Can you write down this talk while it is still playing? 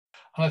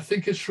And I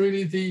think it's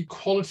really the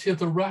quality of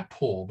the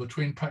rapport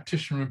between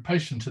practitioner and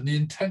patient and the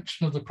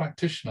intention of the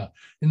practitioner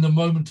in the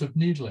moment of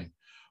needling,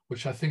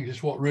 which I think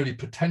is what really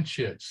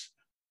potentiates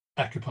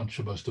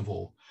acupuncture most of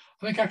all.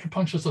 I think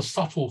acupuncture is a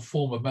subtle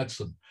form of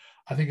medicine.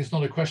 I think it's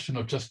not a question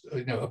of just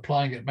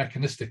applying it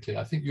mechanistically.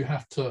 I think you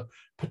have to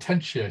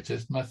potentiate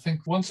it. And I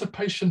think once a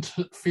patient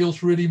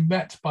feels really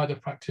met by the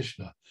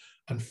practitioner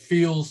and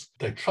feels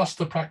they trust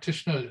the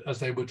practitioner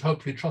as they would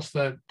hopefully trust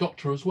their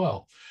doctor as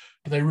well,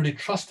 but they really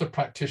trust the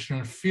practitioner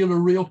and feel a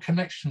real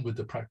connection with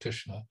the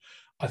practitioner,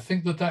 I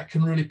think that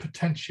can really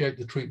potentiate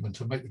the treatment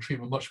and make the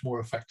treatment much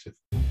more effective.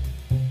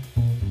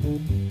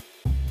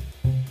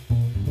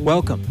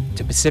 Welcome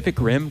to Pacific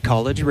Rim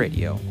College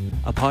Radio,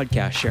 a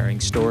podcast sharing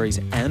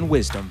stories and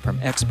wisdom from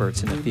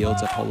experts in the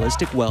fields of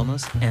holistic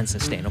wellness and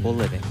sustainable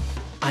living.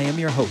 I am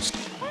your host,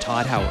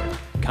 Todd Howard,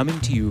 coming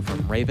to you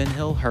from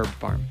Ravenhill Herb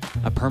Farm,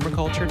 a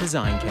permaculture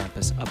design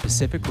campus of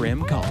Pacific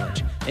Rim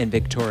College in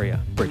Victoria,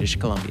 British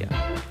Columbia.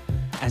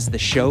 As the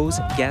show's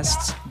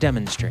guests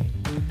demonstrate,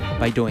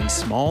 by doing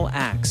small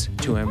acts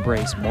to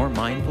embrace more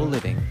mindful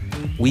living,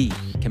 we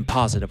can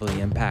positively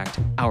impact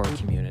our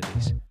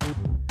communities.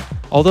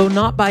 Although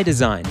not by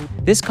design,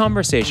 this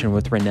conversation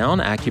with renowned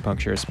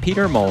acupuncturist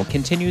Peter Mole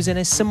continues in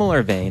a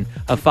similar vein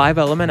of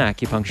 5-element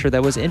acupuncture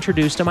that was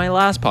introduced in my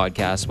last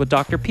podcast with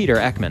Dr. Peter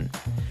Ekman.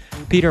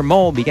 Peter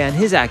Mole began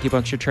his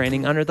acupuncture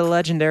training under the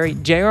legendary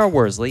J.R.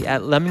 Worsley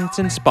at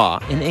Leamington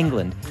Spa in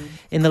England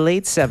in the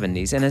late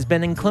 70s and has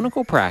been in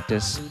clinical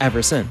practice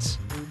ever since.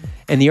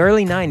 In the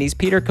early 90s,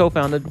 Peter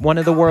co-founded one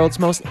of the world's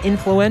most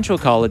influential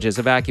colleges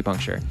of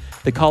acupuncture,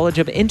 the College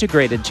of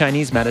Integrated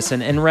Chinese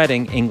Medicine in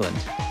Reading, England.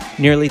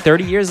 Nearly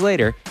 30 years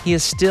later, he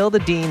is still the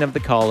dean of the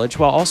college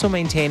while also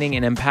maintaining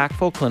an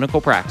impactful clinical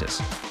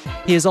practice.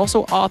 He is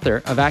also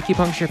author of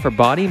Acupuncture for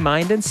Body,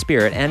 Mind, and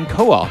Spirit and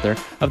co-author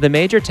of the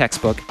major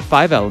textbook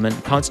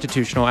 5-Element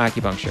Constitutional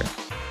Acupuncture.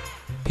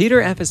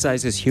 Peter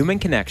emphasizes human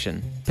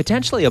connection,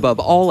 potentially above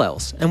all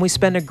else, and we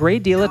spend a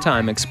great deal of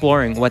time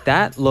exploring what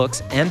that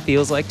looks and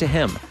feels like to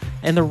him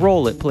and the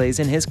role it plays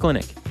in his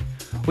clinic.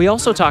 We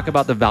also talk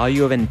about the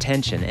value of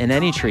intention in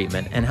any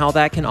treatment and how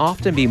that can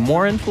often be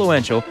more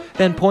influential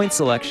than point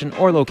selection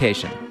or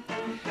location.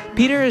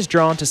 Peter is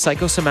drawn to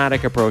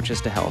psychosomatic approaches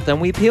to health,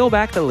 and we peel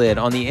back the lid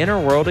on the inner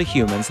world of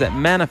humans that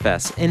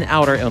manifests in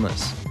outer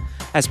illness.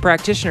 As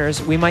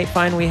practitioners, we might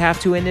find we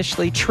have to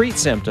initially treat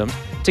symptoms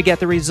to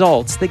get the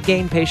results that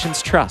gain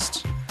patients'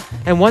 trust.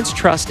 And once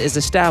trust is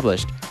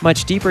established,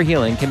 much deeper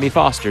healing can be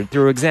fostered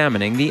through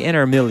examining the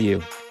inner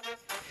milieu.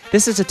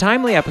 This is a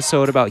timely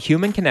episode about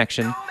human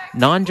connection,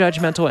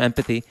 non-judgmental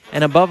empathy,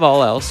 and above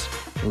all else,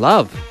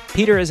 love.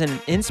 Peter is an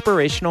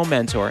inspirational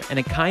mentor and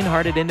a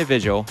kind-hearted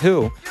individual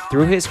who,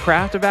 through his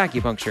craft of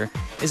acupuncture,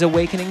 is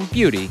awakening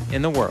beauty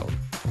in the world.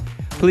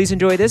 Please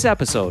enjoy this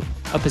episode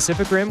of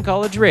Pacific Rim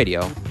College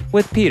Radio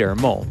with Peter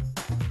Mole.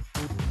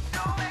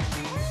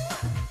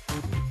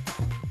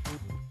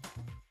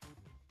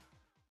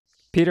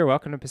 Peter,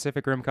 welcome to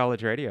Pacific Rim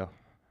College Radio.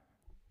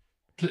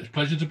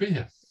 Pleasure to be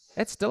here.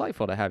 It's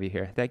delightful to have you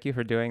here. Thank you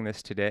for doing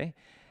this today.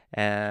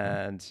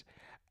 And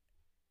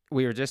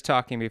we were just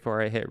talking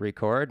before I hit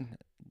record,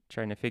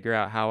 trying to figure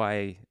out how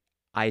I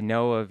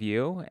know of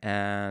you.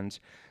 And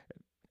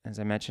as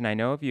I mentioned, I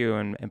know of you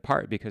in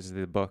part because of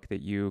the book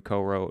that you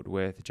co-wrote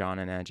with John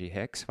and Angie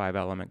Hicks,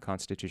 5-Element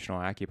Constitutional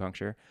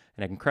Acupuncture,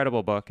 an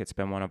incredible book. It's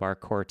been one of our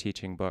core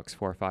teaching books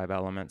for 5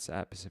 Elements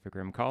at Pacific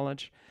Rim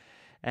College.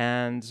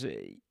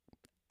 And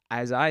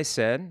as I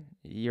said,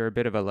 you're a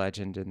bit of a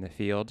legend in the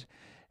field,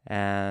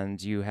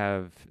 and you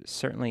have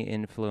certainly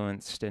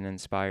influenced and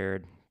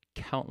inspired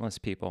countless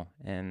people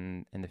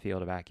in the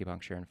field of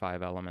acupuncture and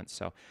 5 elements.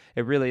 So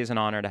it really is an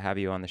honor to have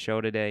you on the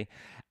show today.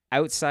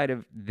 Outside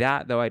of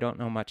that, though, I don't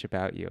know much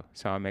about you.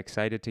 So I'm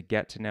excited to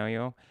get to know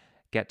you,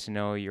 get to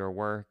know your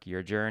work,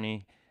 your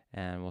journey,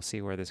 and we'll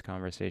see where this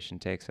conversation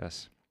takes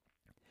us.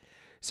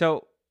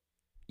 So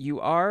you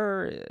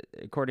are,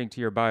 according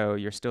to your bio,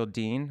 you're still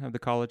Dean of the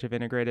College of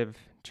Integrative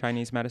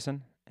Chinese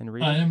Medicine in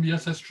Reading? I am,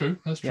 yes, that's true.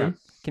 That's true.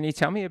 Can you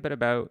tell me a bit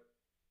about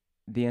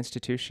the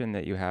institution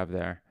that you have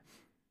there?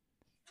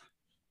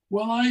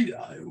 Well,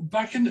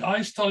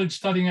 I started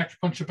studying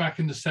acupuncture back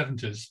in the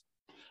 70s.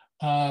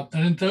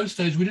 And in those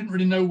days, we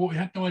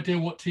had no idea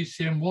what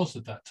TCM was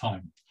at that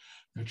time.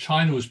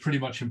 China was pretty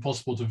much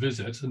impossible to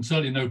visit, and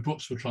certainly no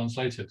books were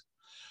translated.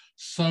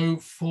 So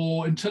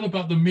until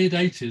about the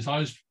mid-80s, I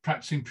was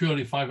practicing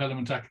purely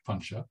 5-element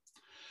acupuncture.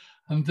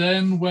 And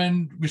then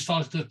when we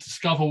started to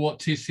discover what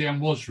TCM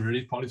was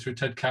really, partly through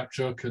Ted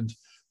Kapchuk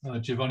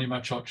and Giovanni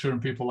Macioccia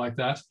and people like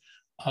that.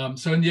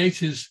 So in the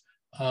 80s,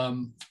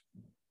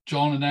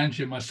 John and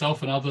Angie and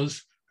myself and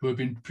others who have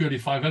been purely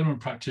 5-element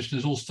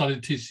practitioners all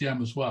studied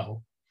TCM as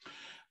well.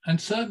 And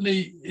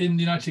certainly in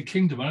the United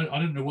Kingdom, I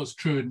don't know what's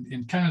true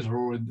in Canada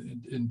or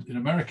in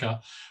America,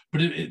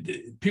 but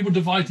people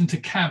divide into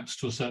camps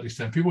to a certain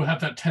extent. People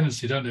have that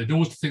tendency, don't they? They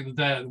always think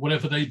that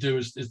whatever they do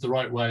is the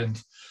right way. And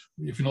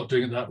if you're not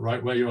doing it that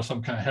right way, you're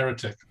some kind of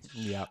heretic.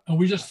 Yeah. And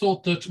we just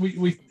thought that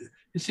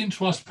it seemed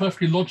to us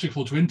perfectly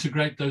logical to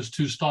integrate those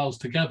two styles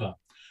together.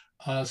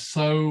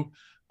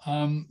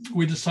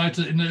 We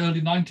decided in the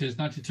early 90s,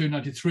 92,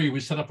 93, we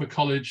set up a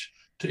college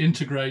to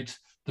integrate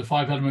the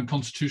five-element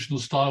constitutional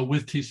style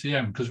with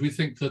TCM, because we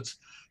think that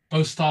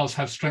both styles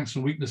have strengths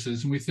and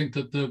weaknesses, and we think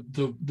that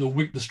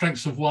the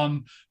strengths of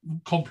one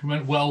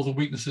complement well the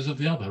weaknesses of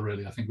the other,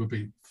 really, I think would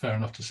be fair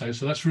enough to say.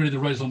 So that's really the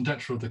raison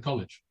d'etre of the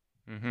college.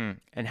 Mm-hmm.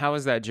 And how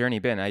has that journey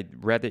been? I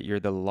read that you're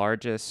the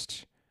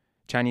largest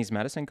Chinese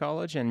medicine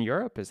college in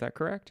Europe. Is that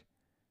correct?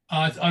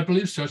 I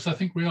believe so. So I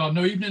think we are.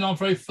 No, even in our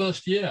very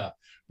first year,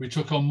 we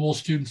took on more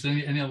students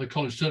than any other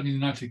college, certainly in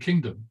the United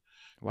Kingdom,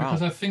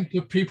 because Wow. I think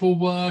that people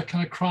were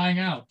kind of crying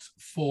out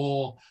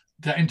for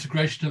the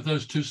integration of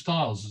those two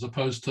styles, as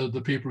opposed to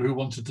the people who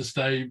wanted to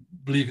stay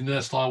believing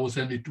their style was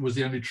the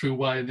only true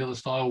way, and the other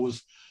style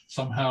was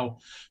somehow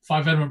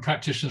five-element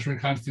practitioners were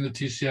inclined to think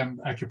that TCM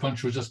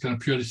acupuncture was just kind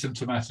of purely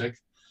symptomatic,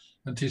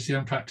 and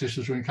TCM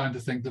practitioners were inclined to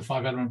think that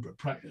five-element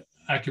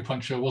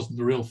acupuncture wasn't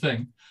the real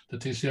thing,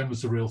 that TCM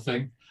was the real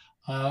thing.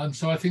 And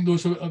so I think there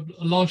was a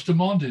large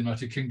demand in the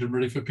United Kingdom,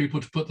 really, for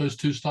people to put those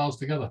two styles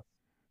together.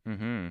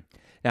 Mm-hmm.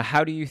 Now,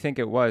 how do you think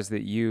it was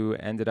that you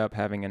ended up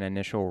having an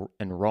initial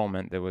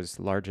enrollment that was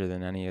larger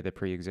than any of the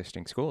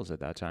pre-existing schools at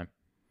that time?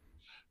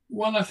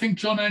 Well, I think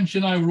John Enge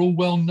and I were all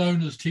well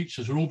known as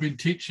teachers. We've all been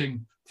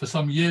teaching for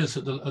some years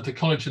at the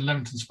college in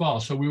Leamington Spa,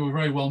 so we were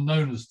very well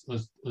known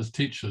as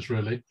teachers,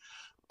 really.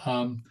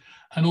 And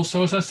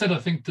also, as I said, I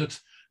think that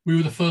we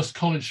were the first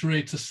college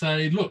really to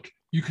say, look,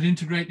 you can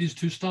integrate these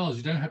two styles.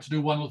 You don't have to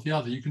do one or the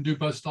other. You can do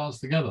both styles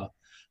together.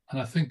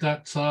 And I think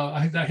that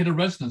hit a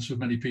resonance with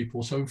many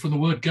people. So from the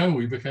word go,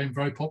 we became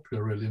very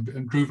popular, really,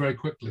 and grew very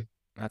quickly.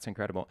 That's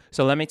incredible.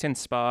 So Leamington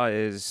Spa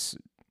is,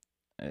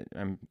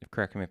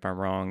 correct me if I'm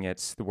wrong,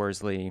 it's the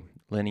Worsley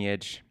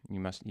lineage.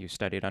 You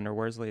studied under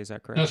Worsley, is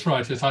that correct? That's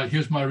right. He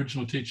was my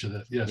original teacher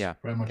there. Yes, Yeah.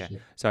 very much Okay.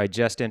 so. So I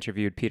just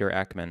interviewed Peter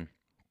Ekman.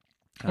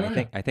 Oh,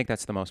 yeah. I think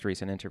that's the most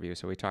recent interview.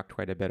 So we talked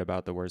quite a bit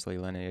about the Worsley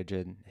lineage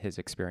and his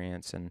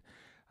experience and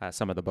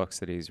some of the books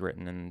that he's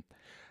written.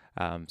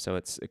 And so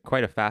it's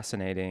quite a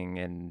fascinating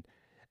and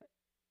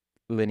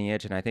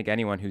lineage. And I think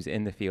anyone who's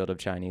in the field of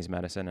Chinese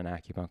medicine and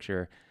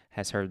acupuncture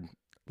has heard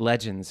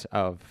legends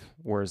of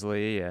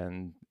Worsley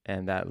and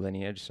that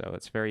lineage. So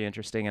it's very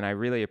interesting. And I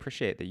really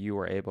appreciate that you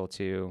were able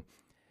to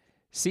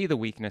see the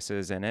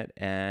weaknesses in it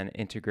and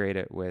integrate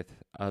it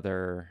with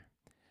other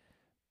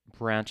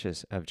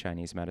branches of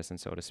Chinese medicine,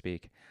 so to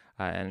speak.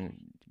 And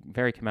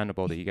very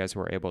commendable that you guys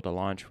were able to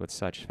launch with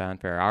such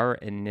fanfare. Our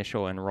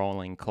initial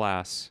enrolling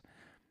class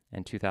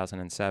in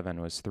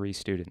 2007 was 3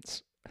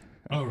 students.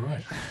 Oh,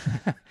 right.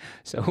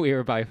 So we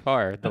were by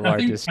far the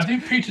largest. I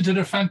think Peter did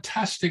a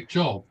fantastic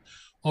job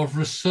of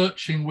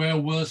researching where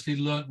Worsley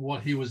learnt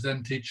what he was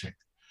then teaching.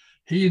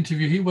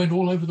 He went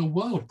all over the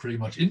world pretty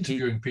much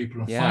interviewing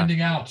people and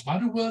finding out, how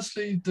did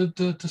Worsley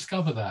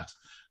discover that?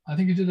 I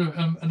think he did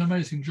an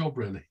amazing job,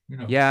 really.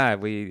 Yeah,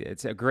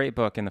 it's a great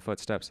book, In the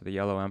Footsteps of the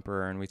Yellow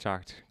Emperor, and we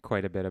talked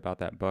quite a bit about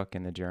that book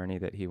and the journey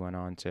that he went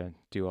on to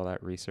do all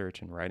that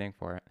research and writing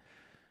for it.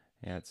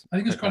 Yeah, I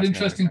think it's quite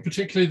interesting,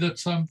 particularly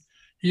that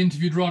he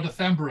interviewed Radha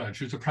Thamburaj,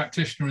 who's a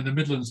practitioner in the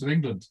Midlands of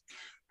England,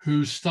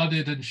 who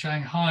studied in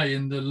Shanghai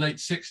in the late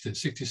 60s,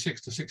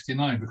 66 to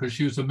 69, because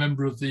she was a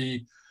member of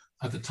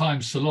at the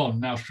time, Ceylon,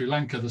 now Sri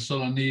Lanka, the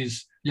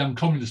Ceylonese Young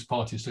Communist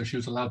Party, so she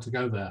was allowed to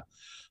go there.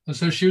 And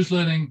so she was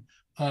learning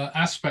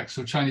aspects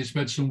of Chinese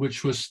medicine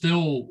which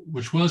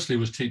Worsley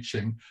was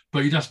teaching,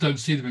 but you just don't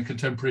see them in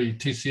contemporary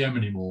TCM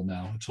anymore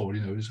now at all. I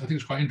think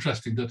it's quite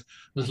interesting that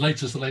as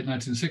late as the late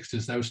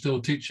 1960s, they were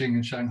still teaching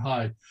in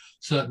Shanghai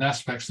certain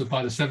aspects that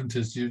by the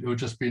 70s you were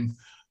just been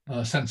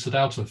censored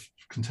out of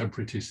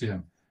contemporary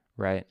TCM.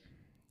 Right.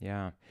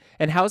 Yeah.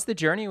 And how's the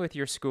journey with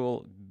your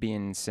school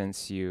been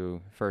since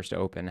you first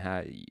opened?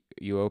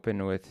 You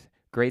opened with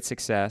great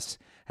success.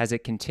 Has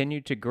it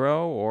continued to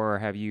grow, or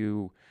have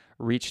you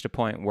reached a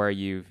point where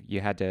you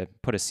had to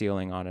put a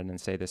ceiling on it and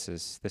say this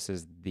is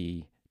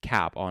the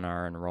cap on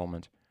our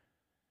enrollment?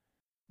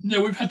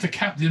 No, we've had to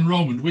cap the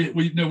enrollment.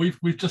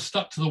 We've just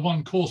stuck to the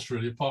one course,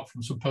 really, apart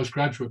from some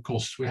postgraduate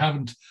courses. We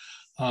haven't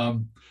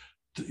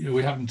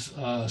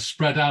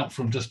spread out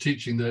from just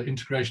teaching the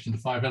integration of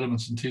the 5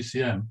 elements in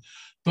TCM,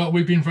 but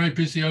we've been very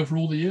busy over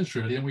all the years,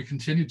 really, and we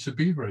continue to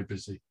be very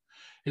busy.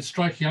 It's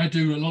striking. I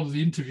do a lot of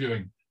the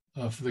interviewing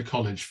for the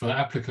college for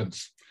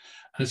applicants.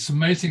 And it's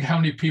amazing how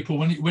many people,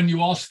 when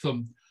you ask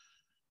them,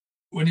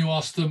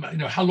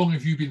 how long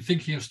have you been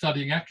thinking of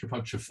studying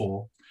acupuncture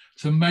for?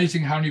 It's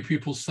amazing how many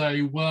people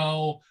say,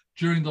 well,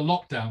 during the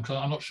lockdown, because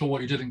I'm not sure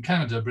what you did in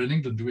Canada, but in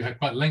England, we had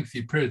quite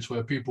lengthy periods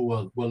where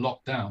people were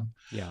locked down.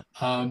 Yeah.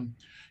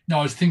 Now,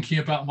 I was thinking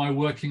about my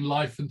working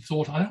life and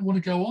thought, I don't want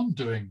to go on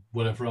doing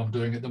whatever I'm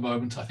doing at the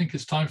moment. I think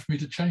it's time for me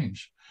to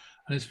change.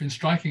 And it's been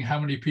striking how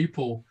many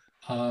people,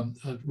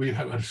 we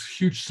had a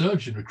huge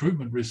surge in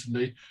recruitment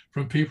recently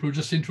from people who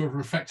just seem to have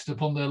reflected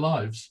upon their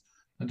lives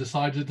and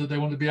decided that they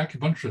want to be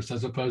acupuncturists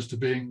as opposed to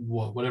being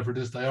whatever it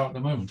is they are at the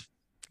moment.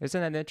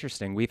 Isn't that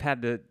interesting? We've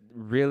had the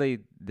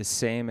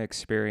same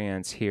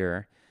experience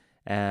here,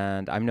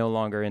 and I'm no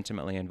longer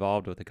intimately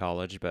involved with the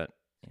college, but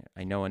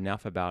I know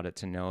enough about it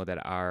to know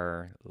that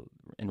our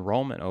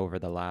enrollment over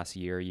the last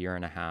year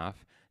and a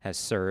half has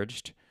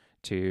surged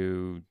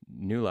to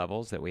new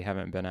levels that we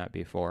haven't been at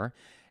before.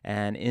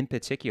 And in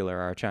particular,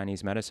 our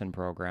Chinese medicine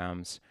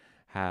programs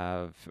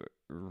have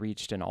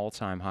reached an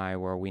all-time high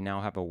where we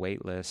now have a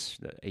wait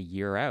list a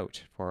year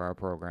out for our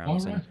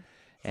programs. All right.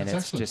 And That's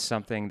it's excellent. just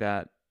something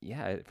that,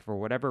 yeah, for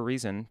whatever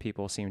reason,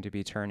 people seem to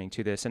be turning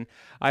to this. And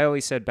I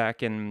always said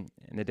back in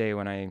the day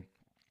when I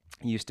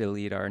used to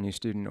lead our new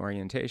student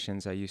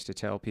orientations, I used to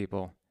tell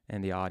people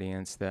in the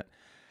audience that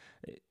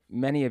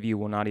many of you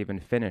will not even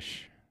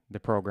finish the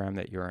program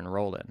that you're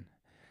enrolled in.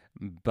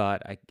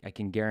 But I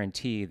can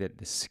guarantee that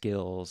the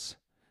skills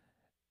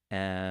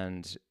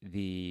and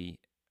the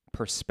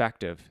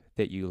perspective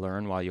that you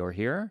learn while you're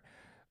here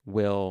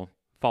will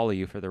follow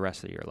you for the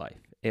rest of your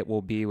life. It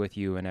will be with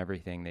you in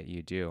everything that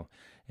you do.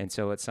 And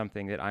so it's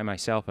something that I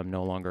myself am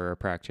no longer a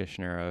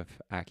practitioner of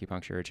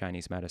acupuncture or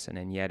Chinese medicine,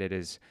 and yet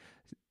it's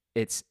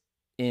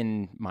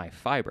in my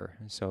fiber.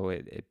 So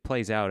it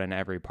plays out in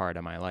every part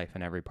of my life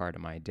and every part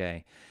of my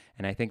day.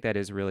 And I think that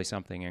is really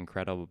something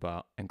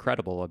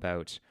incredible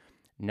about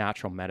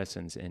natural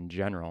medicines in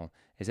general,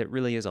 is it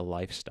really is a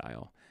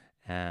lifestyle.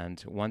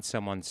 And once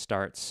someone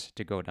starts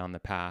to go down the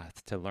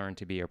path to learn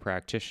to be a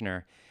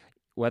practitioner,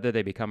 whether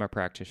they become a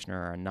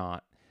practitioner or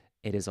not,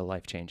 it is a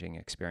life-changing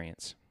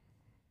experience.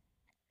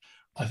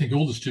 I think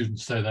all the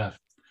students say that.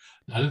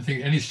 I don't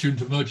think any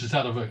student emerges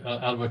out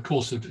of a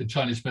course in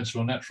Chinese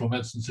medicine or natural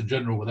medicines in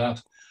general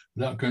without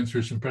going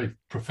through some pretty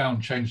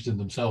profound changes in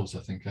themselves. I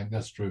think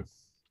that's true.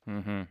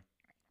 Mm-hmm.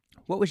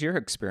 What was your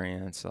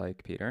experience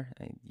like, Peter?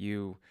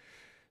 You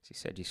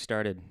said you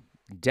started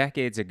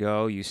decades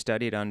ago. You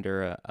studied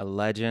under a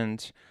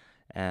legend,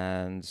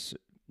 and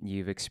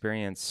you've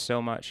experienced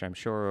so much, I'm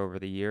sure, over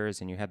the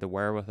years, and you had the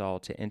wherewithal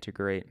to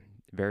integrate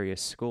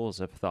various schools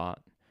of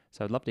thought.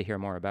 So I'd love to hear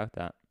more about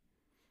that.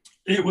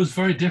 It was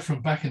very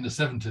different back in the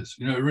 70s.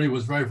 It really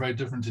was very, very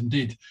different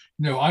indeed.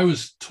 I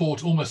was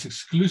taught almost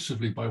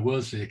exclusively by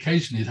Worsley.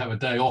 Occasionally, he'd have a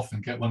day off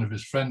and get one of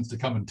his friends to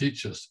come and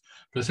teach us.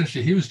 But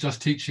essentially, he was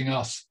just teaching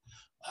us,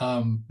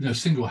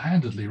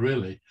 single-handedly,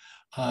 really.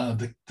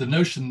 The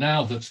notion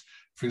now that,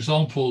 for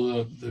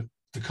example,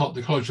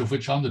 the college of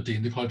which I'm the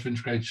dean, the College of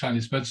Integrated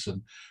Chinese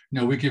Medicine,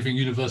 we're giving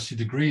university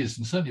degrees,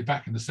 and certainly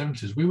back in the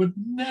 70s, we would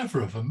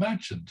never have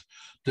imagined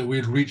that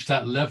we'd reach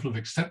that level of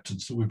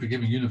acceptance that we'd be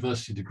giving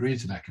university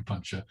degrees in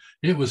acupuncture.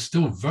 It was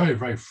still very,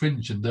 very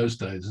fringe in those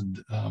days, and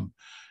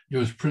it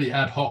was pretty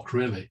ad hoc,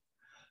 really.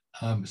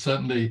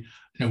 Certainly,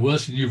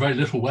 Worsley knew very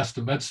little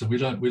Western medicine. We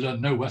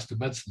learned no Western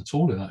medicine at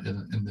all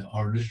in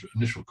our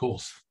initial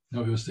course.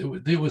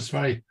 It was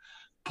very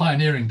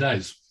pioneering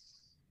days.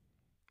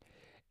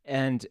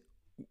 And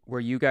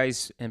were you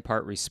guys in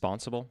part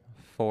responsible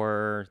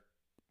for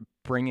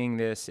bringing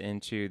this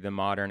into the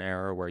modern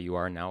era where you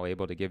are now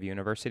able to give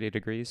university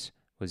degrees?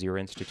 Was your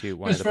institute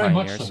one of the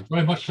pioneers?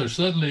 Very much so.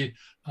 Certainly,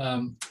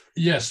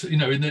 yes. In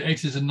the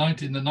 80s and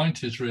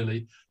 90s,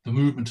 really, the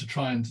movement to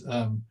try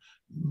and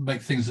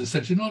make things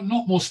essentially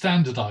not more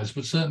standardized,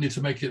 but certainly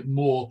to make it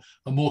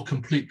a more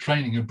complete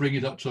training and bring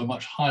it up to a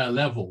much higher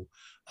level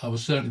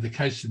was certainly the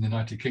case in the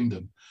United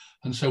Kingdom.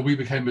 And so we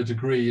became a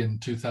degree in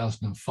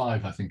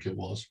 2005, I think it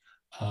was.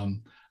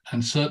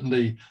 And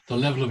certainly the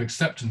level of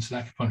acceptance in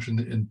acupuncture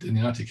in the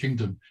United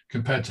Kingdom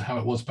compared to how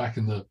it was back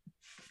in the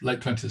late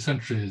 20th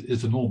century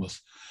is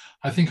enormous.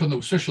 I think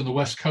especially on the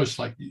West Coast,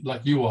 like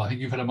you are, I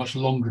think you've had a much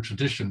longer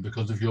tradition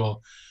because of your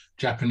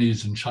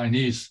Japanese and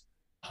Chinese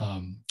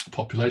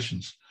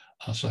populations.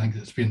 So I think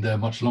it's been there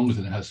much longer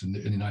than it has in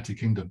the United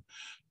Kingdom.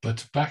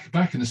 But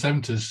back in the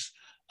 70s,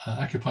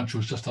 acupuncture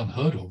was just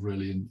unheard of,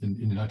 really, in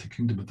the United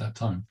Kingdom at that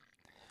time.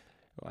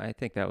 Well, I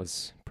think that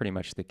was pretty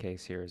much the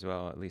case here as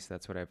well. At least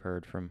that's what I've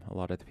heard from a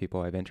lot of the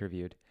people I've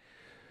interviewed.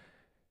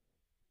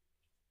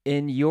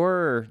 In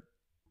your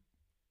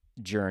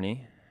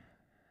journey,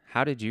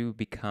 how did you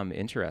become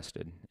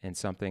interested in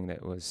something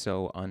that was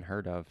so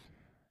unheard of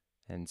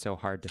and so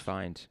hard to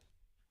find?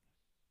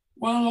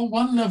 Well, on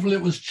one level,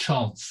 it was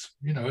chance.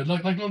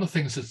 Like a lot of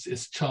things,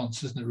 it's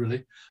chance, isn't it?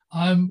 Really.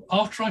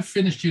 After I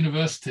finished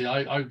university,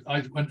 I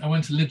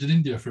went and lived in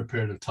India for a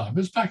period of time.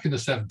 It was back in the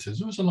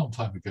 70s. It was a long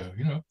time ago,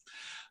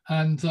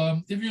 And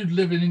if you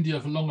live in India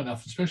for long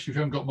enough, especially if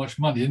you haven't got much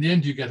money, in the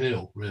end you get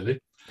ill, really.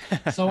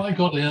 So I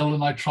got ill,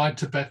 and I tried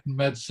Tibetan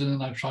medicine,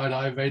 and I tried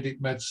Ayurvedic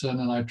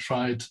medicine, and I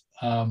tried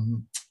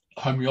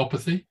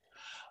homeopathy.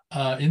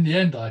 In the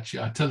end, I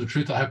tell the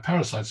truth, I had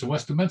parasites, so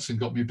Western medicine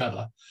got me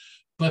better.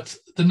 But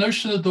the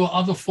notion that there were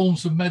other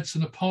forms of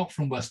medicine apart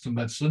from Western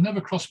medicine never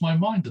crossed my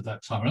mind at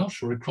that time. And I'm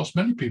sure it crossed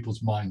many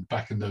people's mind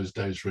back in those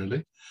days,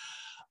 really.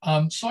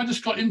 So I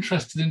just got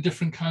interested in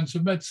different kinds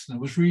of medicine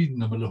and was reading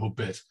them a little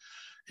bit.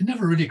 It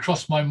never really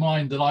crossed my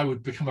mind that I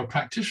would become a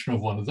practitioner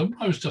of one of them.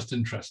 I was just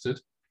interested.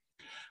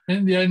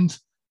 In the end,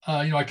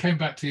 I came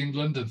back to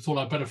England and thought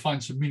I'd better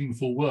find some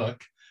meaningful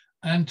work.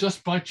 And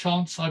just by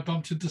chance, I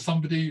bumped into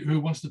somebody who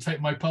wants to take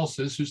my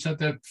pulses, who said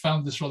they'd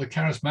found this rather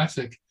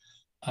charismatic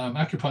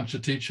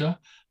acupuncture teacher,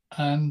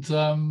 and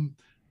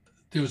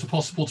it was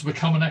possible to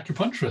become an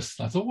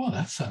acupuncturist. I thought, well,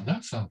 that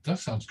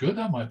sounds good.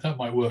 That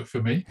might work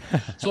for me.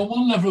 So on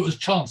one level, it was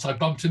chance. I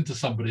bumped into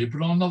somebody,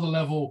 but on another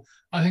level,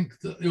 I think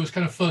that it was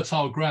kind of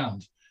fertile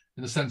ground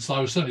in the sense that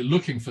I was certainly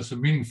looking for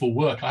some meaningful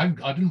work. I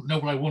didn't know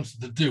what I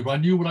wanted to do, but I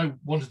knew what I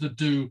wanted to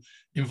do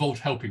involved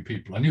helping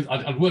people. I knew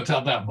I'd worked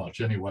out that much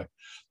anyway.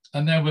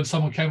 And then when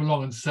someone came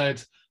along and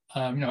said,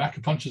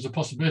 acupuncture is a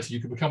possibility,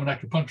 you could become an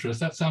acupuncturist,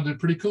 that sounded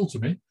pretty cool to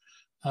me.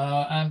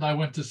 And I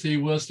went to see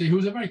Worsley, who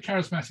was a very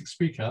charismatic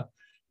speaker.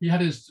 He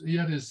had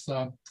his.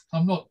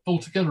 I'm not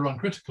altogether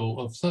uncritical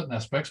of certain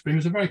aspects, but he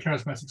was a very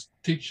charismatic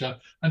teacher,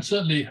 and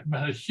certainly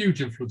had a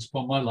huge influence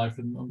upon my life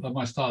and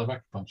my style of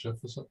acupuncture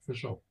for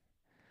sure.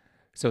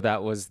 So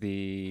that was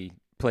the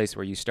place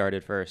where you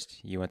started first.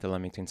 You went to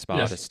Leamington Spa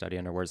Yes. to study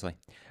under Worsley.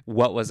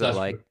 What was it That's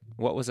like? true.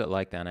 What was it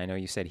like then? I know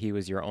you said he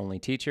was your only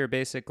teacher,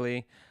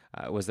 basically.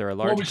 Was there a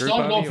Well, large we group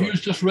started of off, you? he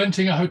was just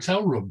renting a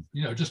hotel room,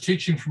 just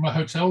teaching from a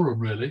hotel room,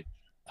 really,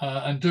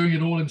 and doing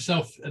it all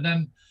himself. And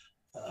then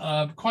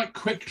quite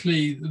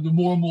quickly, the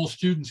more and more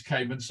students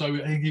came. And so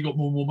I think he got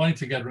more and more money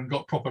together and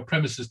got proper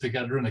premises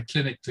together and a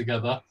clinic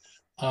together.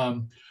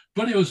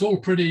 But it was all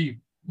pretty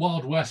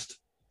Wild West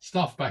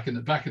stuff back in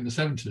the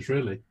 70s,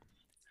 really.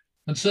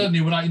 And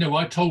certainly when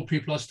I told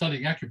people I was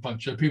studying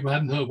acupuncture, people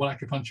hadn't heard what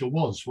acupuncture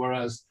was.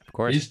 Whereas Of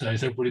course. these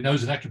days, everybody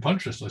knows an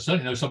acupuncturist. I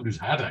certainly know somebody who's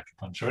had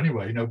acupuncture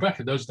anyway. Back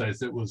in those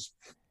days, it was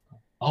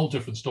a whole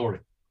different story.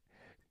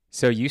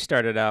 So you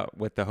started out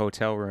with the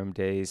hotel room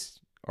days,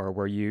 or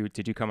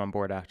did you come on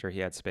board after he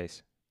had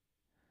space?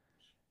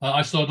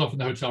 I started off in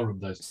the hotel room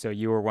days. So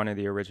you were one of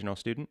the original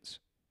students?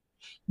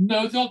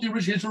 No, not the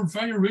original.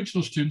 Very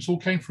original students all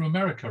came from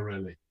America,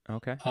 really.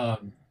 Okay.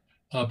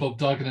 Bob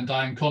Duggan and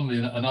Diane Connolly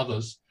and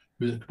others.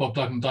 Bob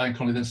Duggan and Diane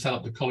Connolly then set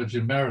up the college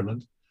in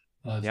Maryland,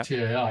 Yep.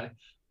 TAI.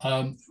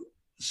 And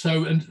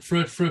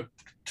for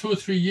 2 or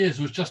 3 years,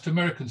 it was just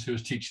Americans who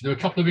was teaching. There were a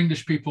couple of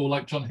English people,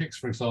 like John Hicks,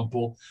 for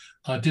example,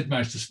 did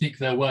manage to sneak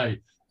their way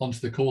onto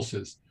the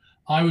courses.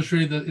 I was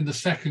really in the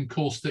second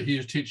course that he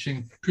was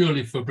teaching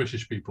purely for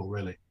British people,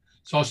 really.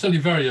 So I was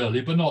certainly very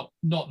early, but not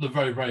the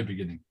very, very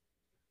beginning.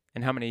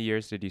 And how many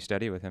years did you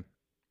study with him?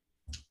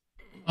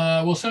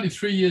 Well, certainly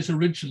 3 years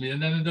originally, and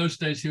then in those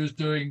days he was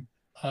doing,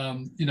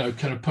 kind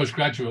of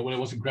postgraduate. Well, it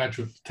wasn't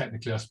graduate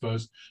technically, I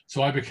suppose.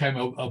 So I became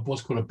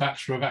what's called a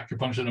Bachelor of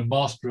Acupuncture and a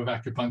Master of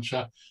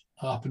Acupuncture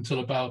up until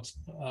about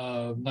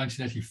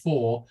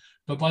 1984.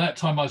 But by that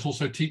time, I was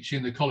also teaching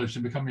in the college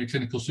and becoming a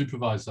clinical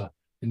supervisor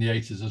in the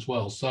 80s as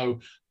well. So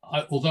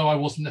although I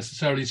wasn't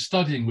necessarily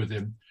studying with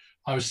him,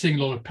 I was seeing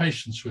a lot of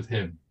patients with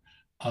him.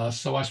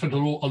 So I spent a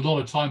lot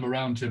of time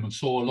around him and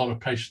saw a lot of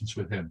patients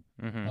with him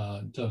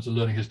in terms of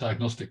learning his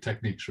diagnostic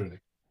techniques, really.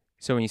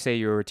 So when you say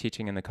you were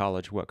teaching in the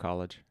college, what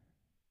college?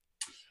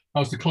 I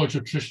was the College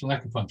of Traditional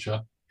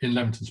Acupuncture in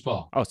Leamington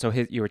Spa. Oh, so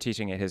you were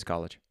teaching at his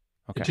college.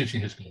 Okay. Teaching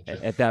his college. Yeah.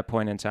 At that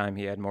point in time,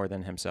 he had more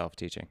than himself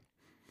teaching.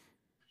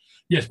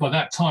 Yes, by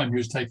that time he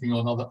was taking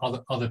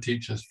on other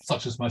teachers,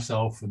 such as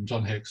myself and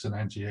John Hicks and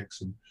Angie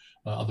Hicks and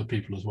other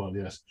people as well.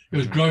 Yes, it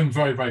was growing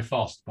very, very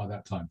fast by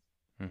that time.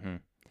 Mm-hmm.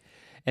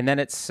 And then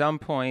at some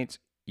point,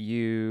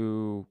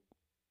 you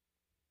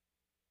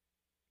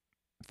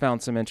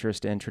found some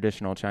interest in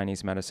traditional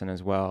Chinese medicine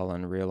as well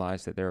and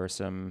realized that there were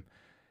some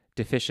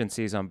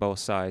deficiencies on both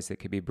sides that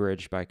could be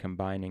bridged by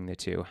combining the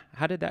two.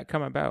 How did that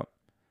come about?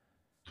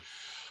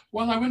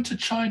 Well, I went to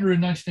China in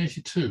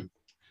 1982,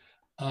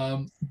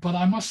 but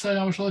I must say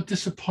I was rather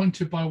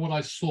disappointed by what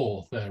I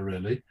saw there,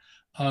 really.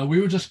 We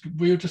were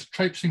just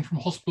traipsing from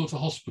hospital to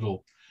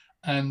hospital.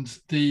 And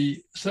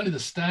certainly the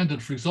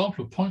standard, for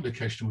example, of point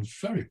location was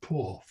very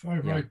poor,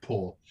 very, very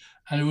poor.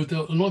 And it was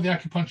a lot of the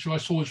acupuncture I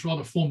saw was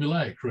rather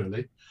formulaic,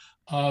 really.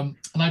 And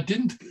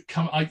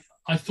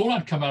I thought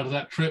I'd come out of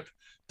that trip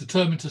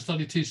determined to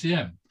study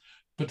TCM.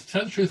 But to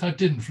tell the truth, I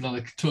didn't for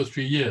another 2 or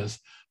 3 years.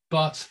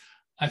 But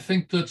I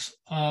think that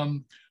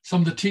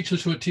some of the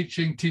teachers who were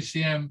teaching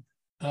TCM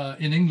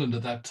in England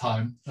at that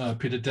time,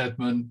 Peter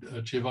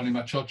Dedman, Giovanni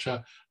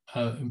Macioccia,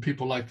 and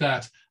people like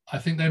that, I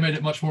think they made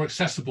it much more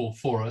accessible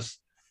for us.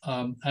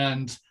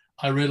 And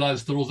I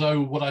realized that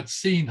although what I'd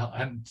seen, I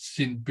hadn't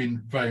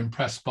been very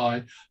impressed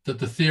by, that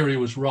the theory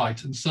was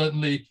right. And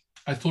certainly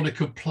I thought it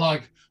could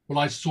plug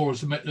what I saw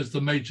as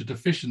the major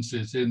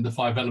deficiencies in the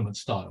 5-element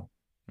style.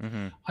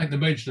 Mm-hmm. I think the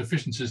major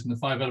deficiencies in the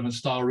 5-element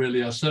style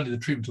really are certainly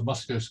the treatment of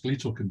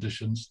musculoskeletal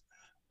conditions.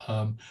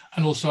 And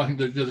also I think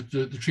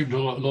the treatment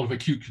of a lot of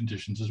acute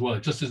conditions as well.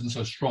 It just isn't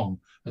so strong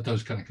at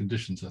those kind of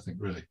conditions, I think,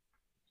 really.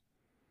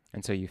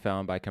 And so you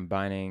found by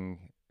combining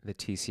the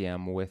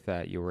TCM with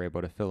that, you were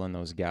able to fill in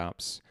those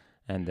gaps.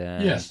 And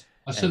then yes,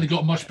 I certainly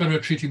got much better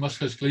at treating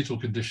musculoskeletal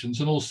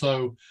conditions. And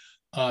also,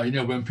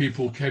 when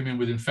people came in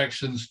with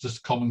infections,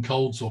 just common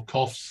colds or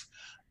coughs,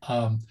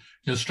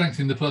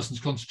 strengthening the person's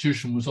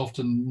constitution was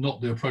often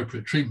not the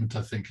appropriate treatment,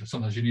 I think.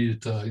 Sometimes you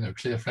needed to,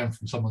 clear phlegm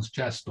from someone's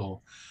chest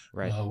or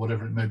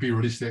whatever it may be,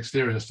 release the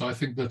exterior. So I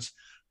think that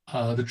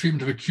the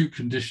treatment of acute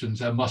conditions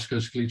and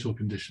musculoskeletal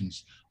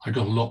conditions, I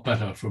got a lot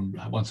better from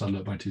once I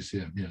learned my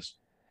TCM, yes.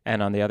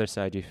 And on the other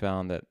side, you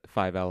found that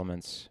 5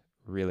 elements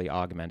really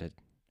augmented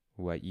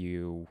what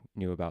you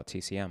knew about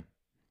TCM.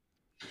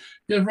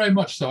 Yeah, very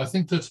much so. I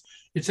think that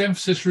its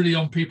emphasis really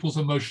on people's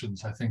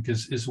emotions, I think,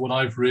 is what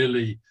I've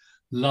really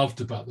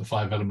loved about the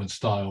Five Element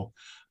style.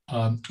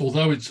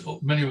 Although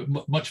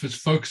much of its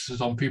focus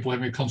is on people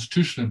having a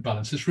constitutional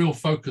imbalance, its real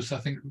focus, I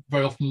think,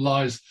 very often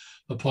lies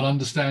upon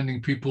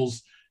understanding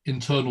people's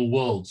internal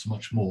worlds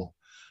much more.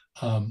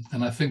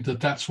 And I think that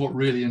that's what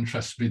really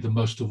interests me the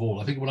most of all.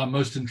 I think what I'm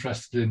most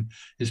interested in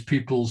is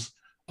people's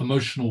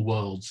emotional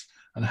worlds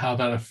and how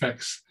that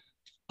affects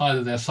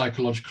either their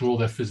psychological or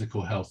their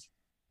physical health.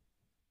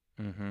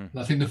 Mm-hmm. And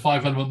I think the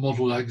Five Element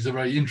model is a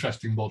very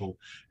interesting model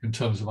in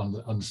terms of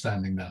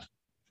understanding that.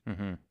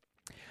 Mm-hmm.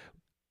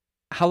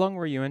 How long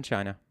were you in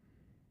China?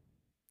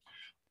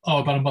 Oh,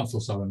 about a month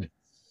or so only.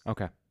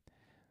 Okay.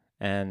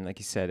 And like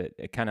you said,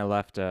 it kind of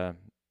left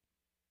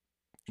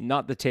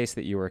not the taste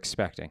that you were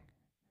expecting.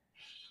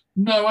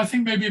 No, I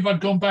think maybe if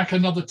I'd gone back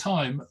another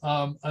time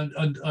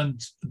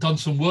and done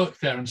some work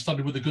there and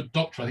studied with a good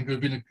doctor, I think it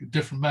would have been a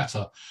different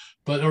matter.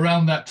 But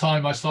around that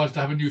time, I started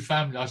to have a new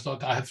family.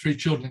 I had 3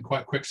 children in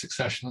quite quick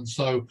succession, and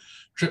so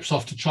trips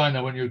off to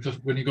China when you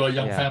got a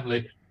young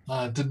family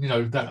didn't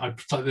they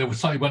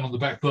suddenly went on the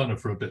back burner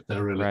for a bit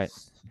there really. Right.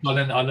 Well,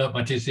 then I learned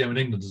my TCM in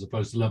England as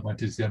opposed to learn my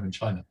TCM in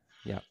China.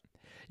 Yeah.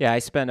 Yeah, I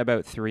spent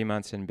about 3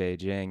 months in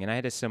Beijing, and I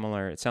had it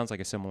sounds like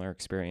a similar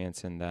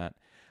experience in that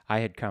I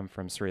had come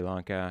from Sri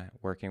Lanka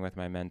working with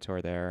my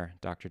mentor there,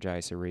 Dr. Jai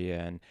Surya,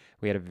 and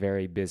we had a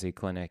very busy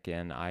clinic,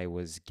 and I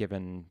was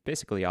given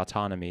basically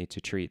autonomy to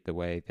treat the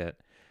way that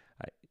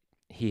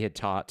he had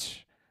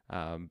taught,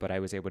 but I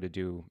was able to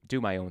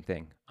do my own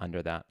thing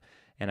under that.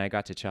 And I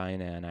got to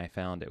China, and I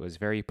found it was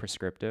very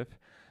prescriptive,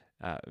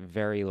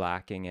 very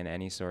lacking in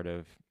any sort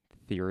of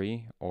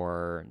theory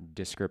or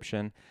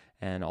description.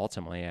 And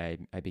ultimately,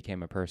 I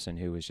became a person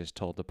who was just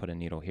told to put a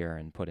needle here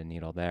and put a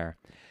needle there.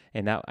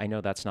 And that I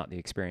know that's not the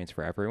experience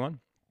for everyone,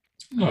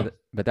 No.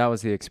 but that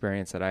was the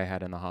experience that I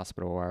had in the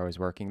hospital where I was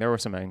working. There were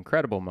some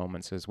incredible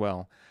moments as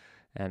well,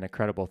 and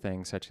incredible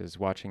things such as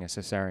watching a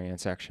cesarean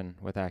section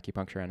with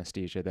acupuncture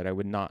anesthesia that I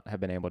would not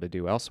have been able to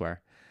do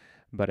elsewhere.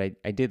 But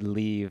I did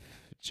leave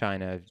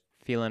China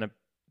feeling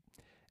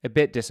a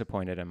bit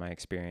disappointed in my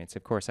experience.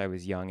 Of course, I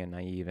was young and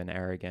naive and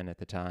arrogant at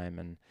the time,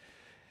 and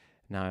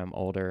now I'm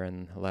older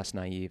and less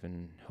naive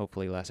and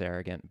hopefully less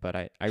arrogant. But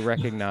I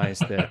recognize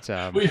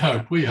that... We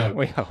hope. We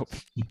hope.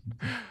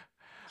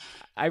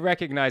 I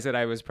recognize that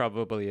I was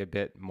probably a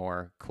bit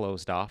more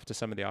closed off to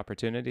some of the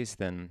opportunities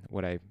than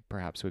what I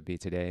perhaps would be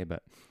today.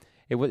 But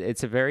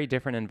it's a very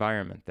different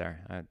environment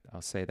there.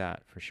 I'll say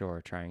that for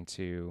sure.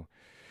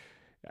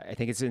 I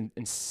think it's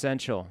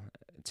essential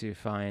to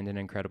find an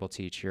incredible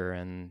teacher,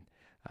 and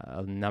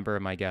a number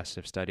of my guests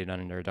have studied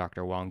under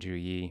Dr. Wang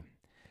Juyi,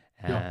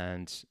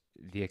 and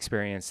the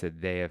experience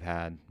that they have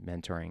had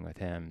mentoring with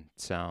him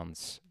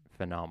sounds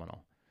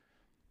phenomenal.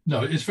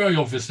 No, it's very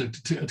obvious that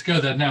to go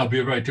there now would be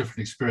a very different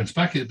experience.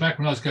 Back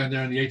when I was going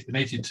there in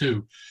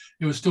 82,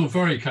 it was still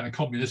very kind of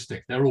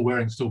communistic. They're all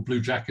wearing still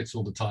blue jackets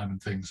all the time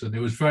and things, and it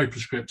was very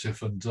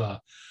prescriptive, and there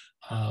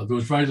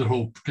was very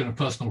little kind of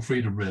personal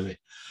freedom really.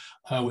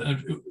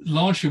 And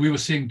largely, we were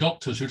seeing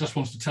doctors who just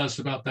wanted to tell us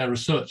about their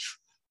research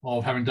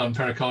of having done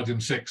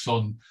pericardium 6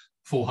 on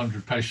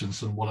 400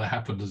 patients and what had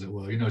happened, as it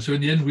were. So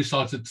in the end, we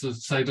started to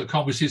say, "Look,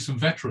 can't we see some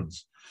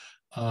veterans?"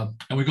 And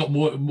we got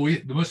more.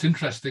 The most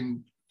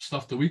interesting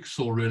stuff that we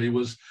saw really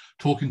was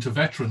talking to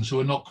veterans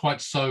who are not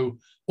quite so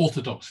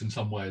orthodox in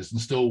some ways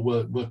and still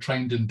were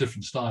trained in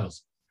different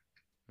styles.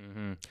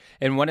 Mm-hmm.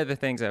 And one of the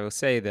things I will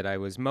say that I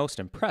was most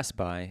impressed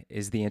by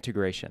is the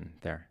integration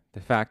there. The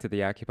fact that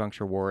the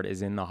acupuncture ward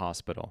is in the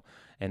hospital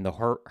and the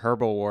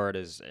herbal ward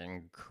is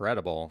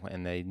incredible,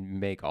 and they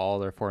make all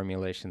their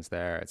formulations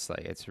there.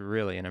 It's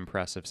really an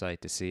impressive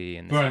sight to see.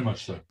 And very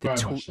much so.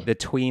 The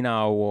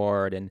Tweenaw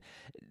ward, and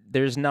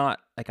there's not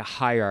like a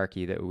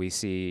hierarchy that we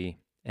see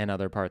in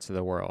other parts of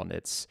the world.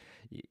 It's,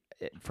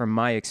 from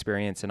my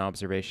experience and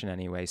observation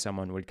anyway,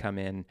 someone would come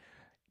in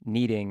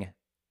needing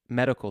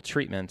medical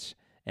treatment,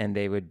 and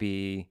they would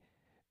be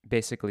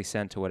basically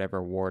sent to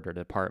whatever ward or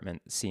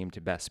department seemed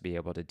to best be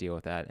able to deal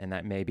with that, and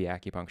that may be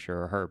acupuncture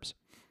or herbs.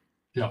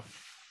 Yeah.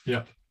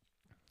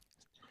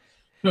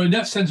 No, in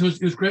that sense,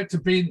 it was great to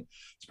be,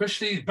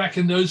 especially back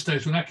in those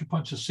days when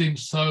acupuncture seemed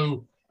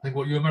so, I think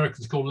what you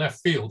Americans call left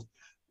field.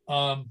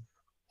 I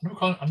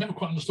never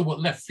quite understood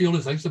what left field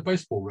is. I think it's a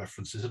baseball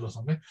reference, is it, or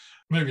something?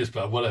 Maybe it's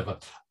bad, whatever.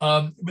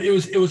 But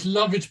it was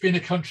lovely to be in a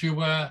country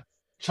where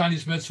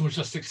Chinese medicine was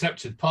just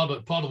accepted, part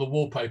of the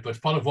wallpaper,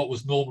 part of what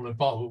was normal and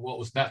part of what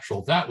was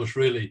natural. That was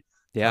really,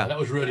 that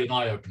was really an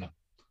eye opener.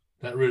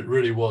 That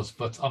really was.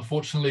 But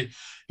unfortunately, it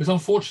was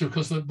unfortunate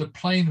because the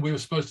plane we were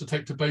supposed to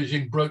take to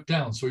Beijing broke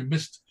down, so we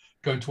missed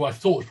going to what I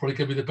thought was probably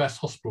going to be the best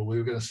hospital we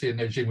were going to see in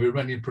Beijing. We were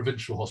mainly in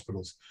provincial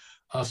hospitals.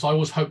 So I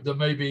always hoped that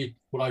maybe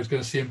what I was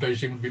going to see in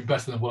Beijing would be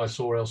better than what I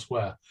saw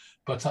elsewhere.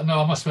 But no,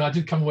 I must admit, I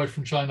did come away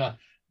from China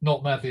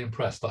not madly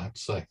impressed, I have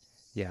to say.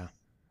 Yeah.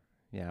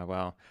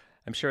 Well,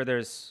 I'm sure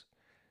there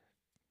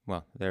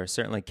are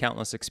certainly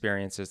countless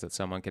experiences that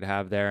someone could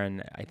have there.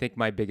 And I think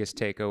my biggest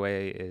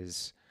takeaway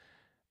is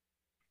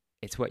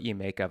it's what you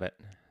make of it.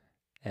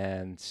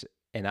 And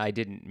I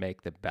didn't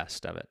make the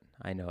best of it.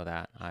 I know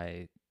that.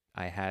 I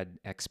had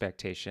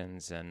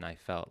expectations and I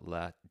felt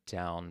let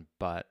down,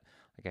 but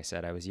like I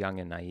said, I was young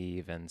and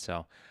naive, and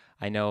so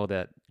I know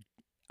that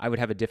I would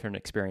have a different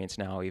experience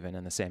now, even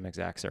in the same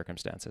exact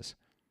circumstances.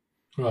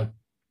 Right.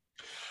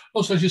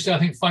 Also, as you say, I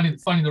think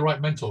finding the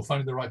right mentor,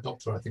 finding the right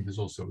doctor, I think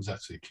was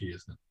actually key,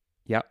 isn't it?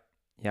 Yep.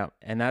 Yep.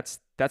 And that's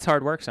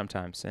hard work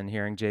sometimes. And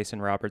hearing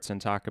Jason Robertson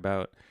talk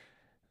about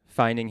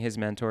finding his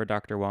mentor,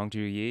 Dr. Wong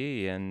Ju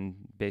Yi, and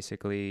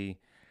basically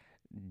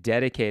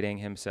dedicating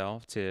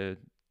himself to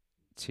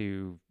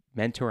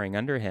mentoring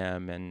under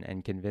him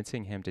and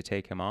convincing him to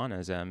take him on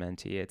as a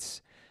mentee,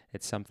 it's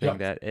something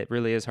that it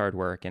really is hard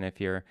work. And if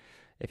you're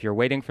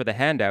waiting for the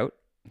handout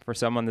for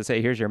someone to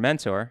say, here's your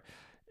mentor,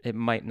 it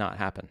might not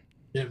happen.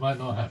 It might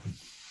not happen.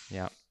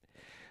 Yeah.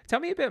 Tell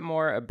me a bit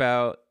more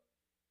about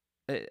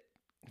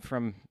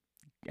from,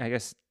 I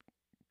guess,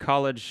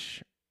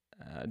 college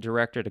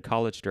director to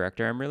college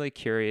director. I'm really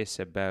curious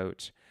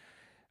about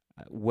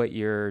what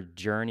your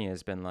journey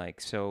has been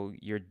like. So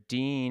you're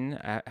dean.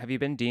 Have you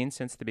been dean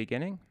since the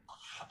beginning?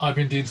 I've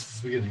been dean since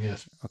the beginning,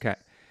 yes. Okay.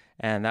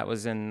 And that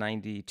was in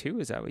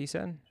 92, is that what you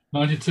said?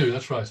 92,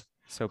 that's right.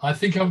 So I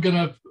think I'm going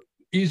to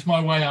ease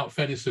my way out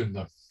fairly soon,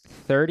 though.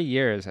 30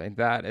 years.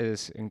 That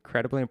is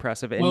incredibly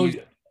impressive. And well,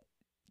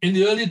 in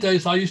the early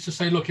days, I used to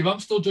say, look, if I'm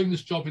still doing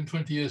this job in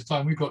 20 years'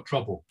 time, we've got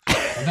trouble.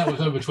 And that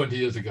was over 20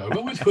 years ago.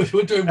 But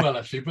we're doing well,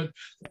 actually. But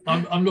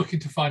I'm looking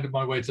to find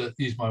my way to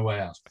ease my way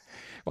out.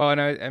 Well,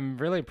 and I'm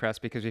really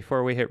impressed because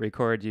before we hit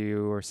record,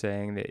 you were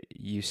saying that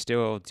you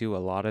still do a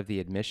lot of the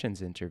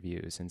admissions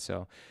interviews. And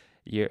so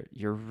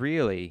you're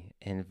really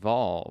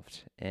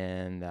involved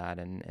in that.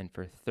 And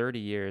for 30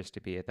 years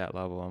to be at that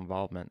level of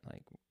involvement,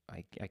 like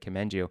I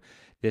commend you.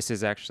 This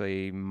is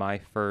actually my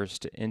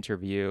first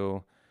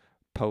interview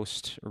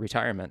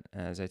post-retirement.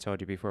 As I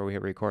told you before we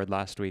hit record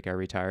last week, I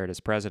retired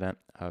as president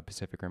of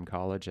Pacific Rim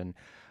College, and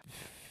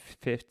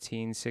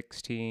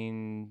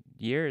 16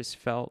 years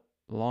felt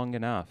long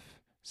enough.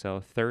 So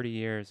 30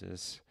 years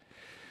is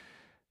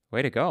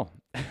way to go.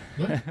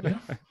 Yeah.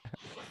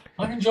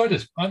 I've enjoyed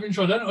it. I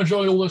don't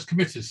enjoy all those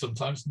committees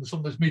sometimes and some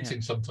of those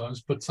meetings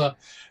sometimes. But for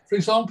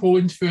example,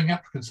 interviewing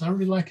applicants, I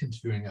really like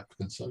interviewing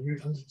applicants.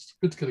 It's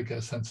good to get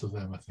a sense of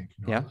them, I think.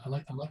 I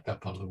like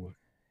that part of the work.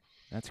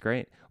 That's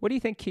great. What do you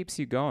think keeps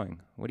you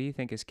going? What do you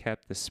think has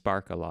kept the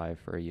spark alive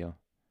for you?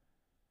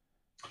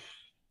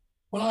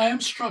 Well, I am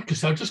struck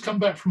because I've just come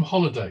back from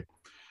holiday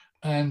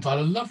and I had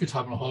a lovely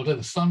time on holiday.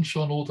 The sun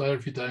shone all day,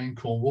 every day in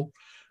Cornwall.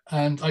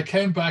 And I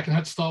came back and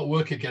had to start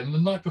work again. And the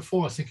night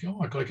before, I was thinking,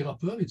 I've got to get up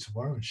early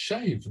tomorrow and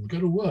shave and go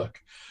to work.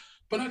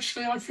 But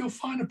actually, I feel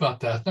fine about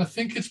that. And I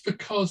think it's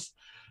because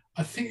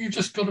I think you've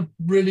just got to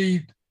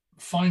really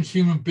find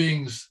human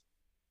beings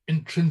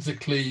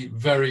intrinsically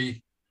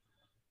to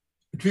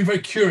be very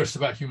curious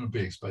about human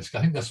beings, basically.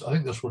 I think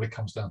that's what it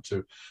comes down to.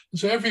 And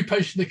so every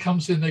patient that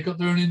comes in, they've got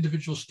their own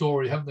individual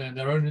story, haven't they? And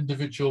their own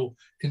individual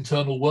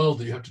internal world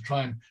that you have to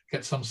try and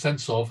get some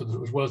sense of,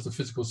 as well as the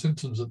physical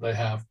symptoms that they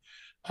have.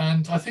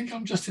 And I think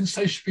I'm just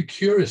insatiably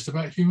curious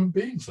about human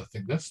beings. I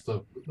think that's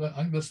the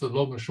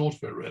long and short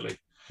of it, really.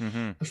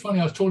 Mm-hmm. It's funny,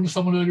 I was talking to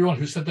someone earlier on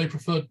who said a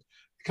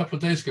couple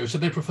of days ago, said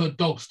they preferred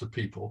dogs to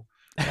people.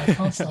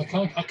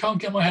 I can't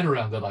get my head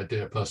around that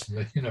idea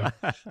personally.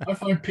 I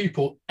find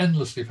people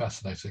endlessly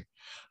fascinating.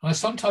 And I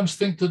sometimes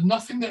think that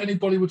nothing that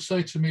anybody would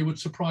say to me would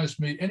surprise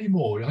me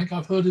anymore. I think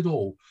I've heard it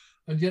all.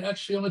 And yet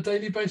actually on a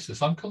daily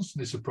basis, I'm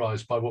constantly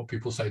surprised by what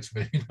people say to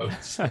me.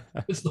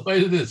 It's the way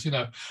it is,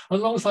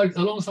 As long as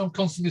I'm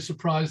constantly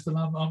surprised, then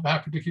I'm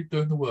happy to keep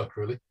doing the work,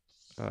 really.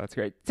 Oh, that's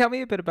great. Tell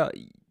me a bit about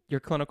your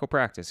clinical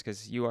practice,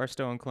 because you are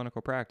still in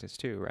clinical practice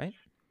too, right?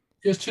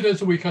 Yes, 2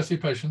 days a week I see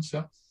patients,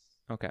 yeah.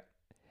 Okay.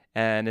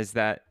 And is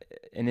that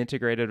an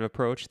integrated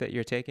approach that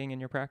you're taking in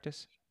your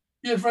practice?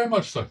 Yeah, very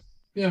much so.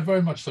 Yeah,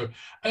 very much so.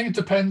 I think it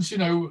depends.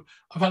 I've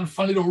had a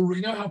funny little,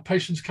 how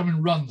patients come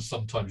in runs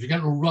sometimes. You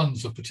get little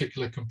runs of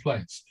particular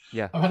complaints.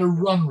 Yeah. I've had a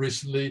run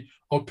recently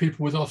of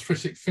people with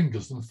arthritic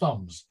fingers and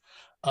thumbs,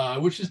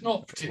 which is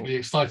not particularly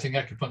exciting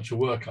acupuncture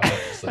work, I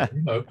have to say,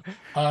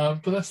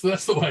 but that's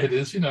the way it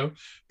is,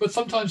 But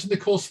sometimes in the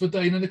course of a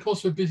day, in the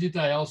course of a busy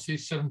day, I'll see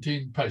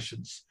 17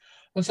 patients.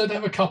 And so they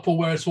have a couple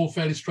where it's all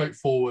fairly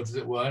straightforward, as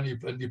it were, and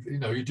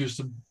you do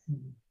some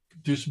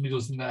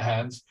needles in their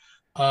hands.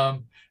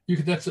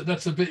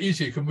 That's a bit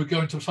easier. You can go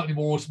into a slightly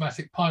more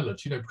automatic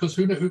pilot, because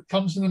who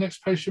comes in the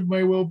next patient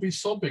may well be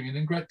sobbing and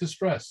in great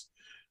distress.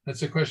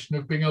 It's a question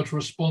of being able to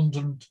respond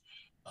and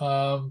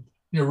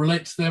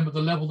relate to them at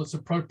the level that's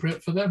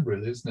appropriate for them,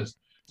 really, isn't it?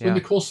 So in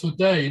the course of a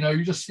day,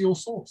 you just see all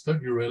sorts,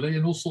 don't you, really,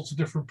 and all sorts of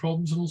different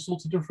problems and all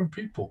sorts of different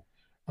people,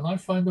 and I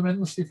find them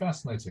endlessly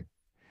fascinating.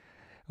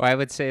 Well, I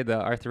would say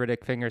the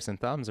arthritic fingers and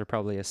thumbs are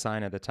probably a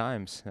sign of the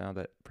times now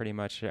that pretty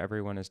much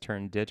everyone has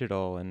turned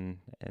digital, and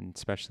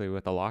especially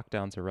with the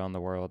lockdowns around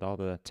the world, all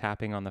the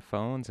tapping on the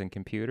phones and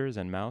computers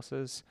and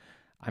mouses.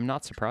 I'm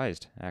not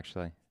surprised,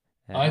 actually.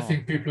 I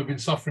think people have been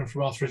suffering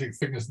from arthritic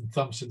fingers and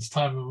thumbs since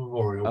time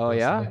immemorial. Oh,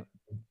 yeah?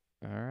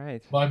 All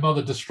right. My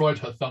mother destroyed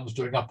her thumbs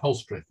doing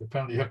upholstery.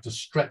 Apparently, you have to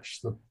stretch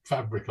the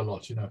fabric a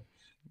lot, you know.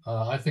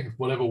 I think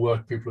whatever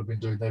work people have been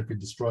doing, they've been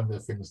destroying their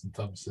fingers and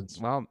thumbs since.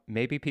 Well,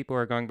 maybe people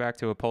are going back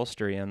to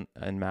upholstery en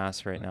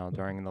masse right now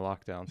during the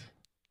lockdowns.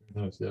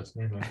 Who knows? Yes,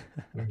 who knows?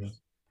 Who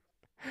knows?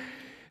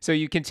 So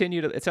you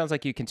continue to, it sounds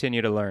like you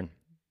continue to learn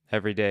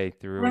every day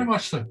through Very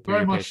much so. through Very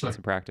your much so. patients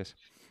and practice.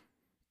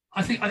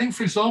 I think,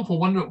 for example,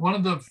 one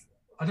of the,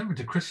 I don't mean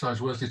to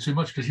criticize Worsley too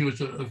much because he was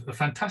a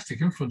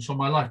fantastic influence on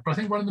my life, but I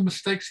think one of the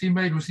mistakes he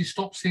made was he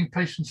stopped seeing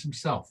patients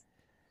himself.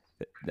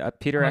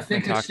 Peter And I Ekman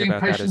think it's talked seeing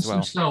about that as patients well.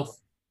 himself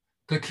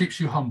that keeps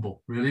you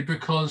humble, really,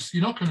 because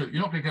you're not going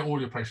to get all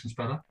your patients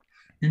better.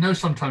 You know,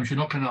 sometimes you're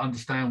not going to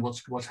understand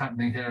what's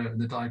happening here in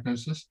the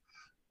diagnosis,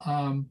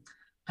 and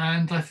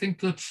I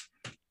think that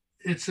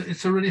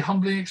it's a really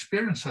humbling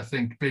experience. I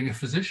think being a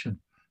physician,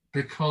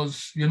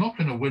 because you're not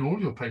going to win all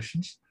your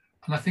patients,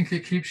 and I think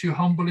it keeps you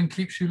humble and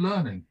keeps you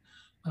learning.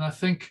 And I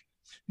think,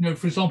 you know,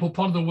 for example,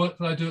 part of the work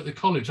that I do at the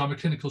college, I'm a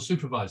clinical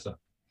supervisor.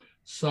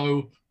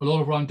 So a lot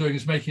of what I'm doing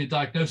is making a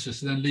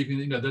diagnosis and then leaving,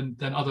 you know,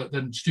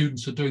 then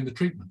students are doing the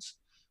treatments.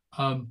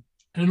 And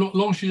as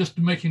long as you're just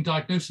making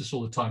diagnosis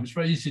all the time, it's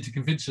very easy to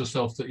convince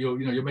yourself that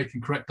you're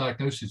making correct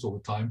diagnoses all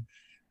the time,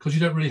 because you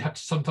don't really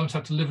sometimes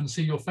have to live and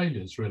see your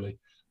failures, really.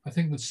 I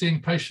think that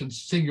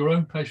seeing your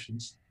own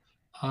patients,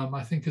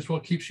 I think is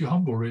what keeps you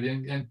humble, really,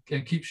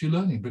 and keeps you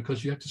learning,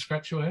 because you have to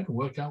scratch your head and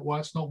work out why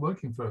it's not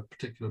working for a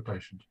particular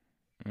patient.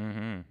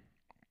 Mm-hmm.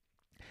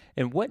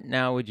 And what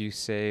now would you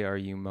say are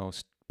you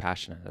most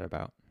passionate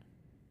about?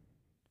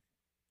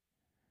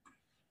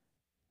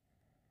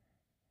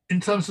 In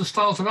terms of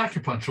styles of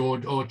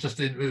acupuncture, or just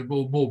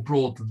more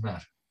broad than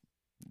that?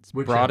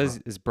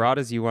 As broad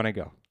as you want to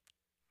go.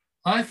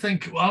 I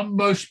think I'm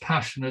most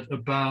passionate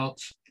about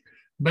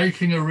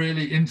making a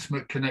really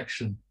intimate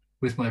connection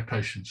with my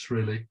patients,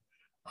 really.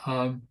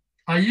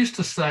 I used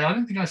to say, I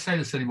don't think I say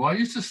this anymore, I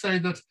used to say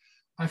that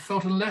I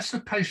felt unless a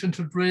patient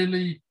had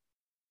really,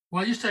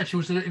 well, I used to actually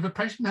was that if a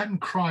patient hadn't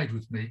cried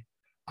with me,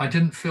 I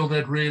didn't feel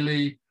they'd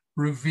really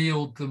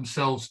revealed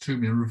themselves to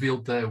me and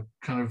revealed their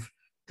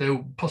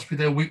possibly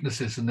their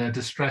weaknesses and their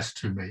distress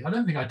to me. I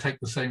don't think I take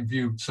the same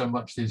view so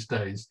much these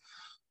days,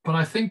 but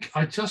I think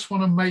I just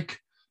want to make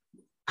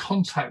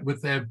contact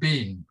with their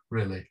being,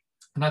 really.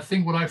 And I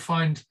think what I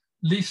find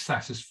least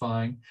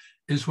satisfying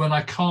is when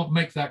I can't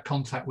make that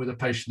contact with a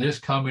patient. They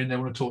just come in, they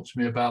want to talk to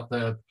me about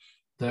their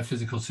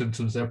physical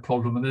symptoms, their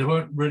problem, and they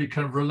won't really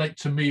kind of relate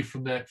to me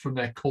from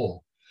their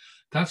core.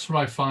 That's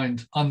what I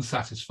find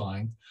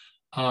unsatisfying.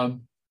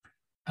 And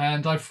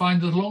I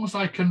find that as long as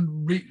I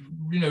can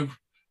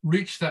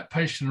reach that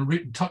patient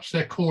and touch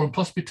their core, and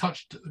possibly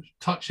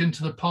touch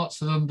into the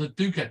parts of them that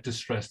do get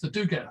distressed, that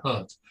do get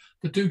hurt,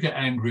 that do get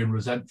angry and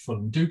resentful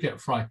and do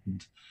get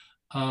frightened,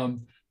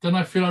 then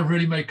I feel I've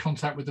really made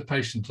contact with the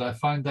patient. I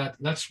find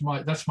that's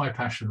my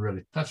passion,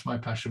 really. That's my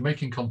passion,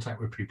 making contact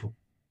with people.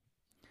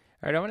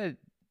 All right, I want to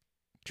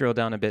drill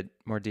down a bit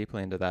more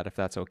deeply into that, if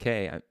that's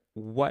okay.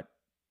 What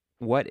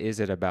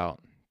is it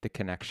about the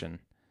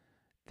connection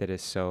that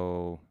is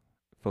so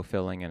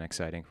fulfilling and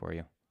exciting for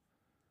you?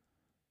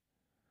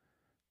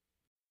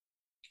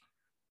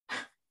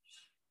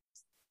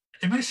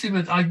 This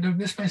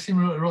may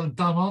seem a rather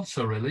dumb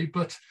answer, really,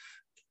 but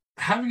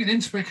having an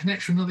intimate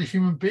connection with another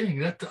human being,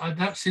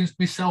 that seems to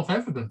be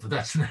self-evident,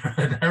 that's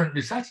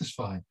inherently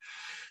satisfying.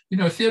 You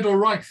know, Theodore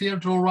Reich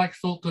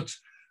thought that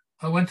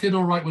when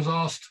Theodore Reich was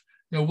asked,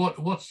 you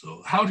know,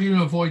 how do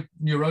you avoid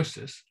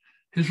neurosis?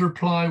 His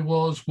reply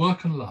was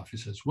work and love. He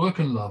says, work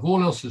and love.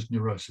 All else is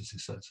neurosis, he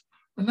says.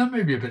 And that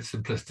may be a bit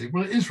simplistic.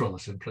 Well, it is rather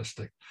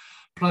simplistic.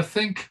 But I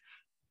think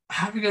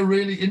having a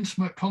really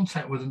intimate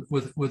contact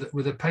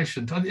with a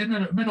patient,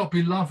 it may not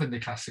be love in the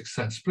classic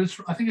sense, but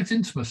I think it's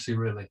intimacy,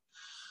 really.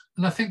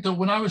 And I think that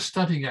when I was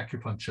studying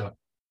acupuncture,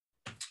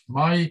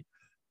 my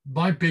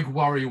big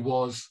worry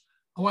was,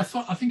 I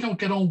think I'll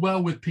get on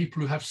well with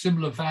people who have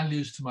similar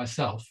values to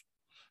myself,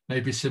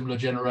 maybe similar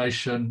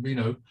generation,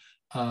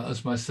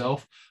 as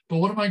myself. But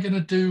what am I going to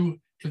do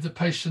if the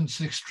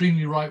patient's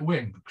extremely right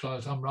wing?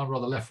 Because I'm rather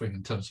left wing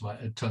in terms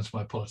of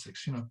my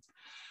politics, And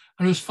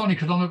it was funny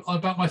because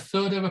about my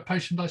third ever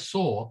patient I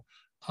saw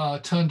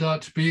turned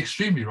out to be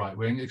extremely right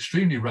wing,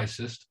 extremely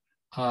racist.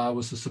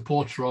 Was a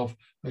supporter of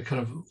a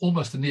kind of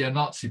almost a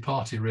neo-Nazi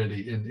party,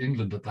 really, in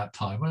England at that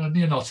time. Well,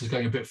 neo-Nazi is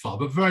going a bit far,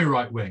 but very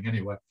right wing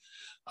anyway.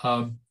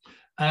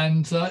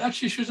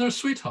 Actually, she was a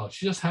sweetheart.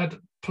 She just had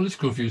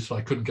political views that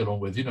I couldn't get on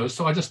with,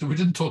 So we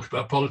didn't talk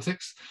about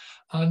politics,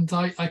 and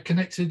I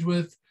connected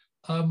with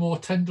more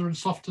tender and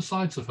softer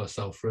sides of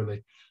herself,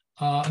 really.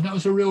 And that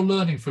was a real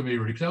learning for me,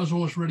 really, because that was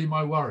always really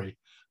my worry.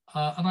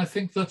 And I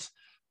think that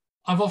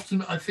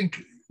I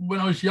think when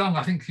I was young,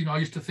 I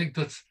used to think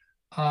that,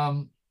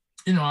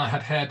 I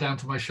had hair down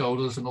to my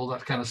shoulders and all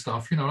that kind of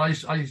stuff. I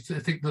used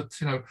to think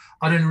that,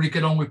 I didn't really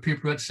get on with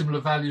people who had similar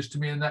values to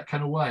me in that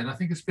kind of way. And I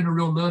think it's been a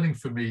real learning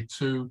for me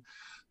to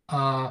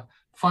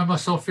find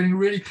myself feeling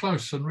really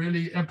close and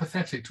really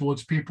empathetic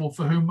towards people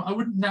for whom I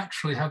wouldn't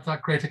naturally have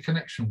that great a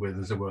connection with,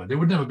 as it were. They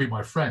would never be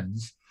my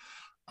friends,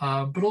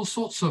 but all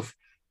sorts of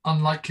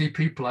unlikely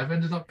people I've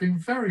ended up being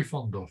very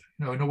fond of,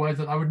 in a way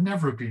that I would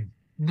never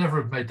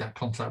have made that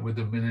contact with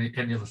them in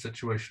any other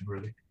situation,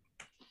 really.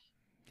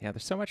 Yeah,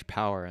 there's so much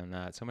power in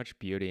that, so much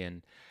beauty,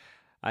 and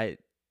I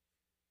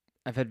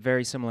I've had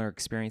very similar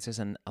experiences,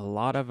 and a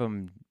lot of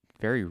them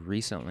very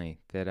recently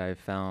that I've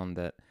found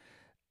that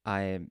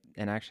and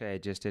actually I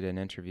just did an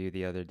interview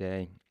the other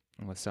day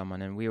with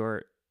someone, and we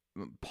were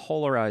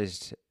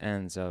polarized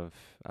ends of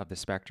the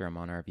spectrum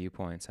on our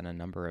viewpoints on a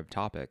number of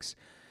topics,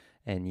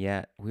 and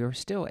yet we were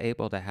still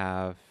able to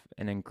have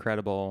an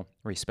incredible,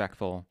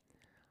 respectful,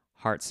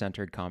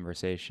 heart-centered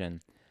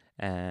conversation.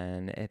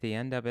 And at the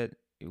end of it,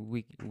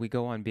 we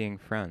go on being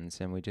friends,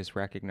 and we just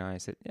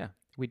recognize that, yeah,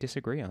 we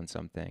disagree on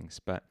some things,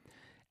 but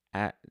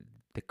at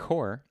the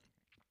core,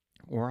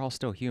 we're all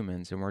still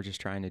humans, and we're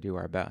just trying to do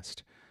our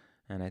best.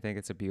 And I think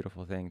it's a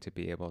beautiful thing to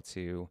be able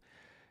to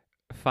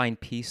find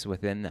peace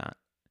within that,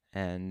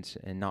 and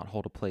not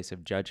hold a place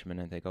of judgment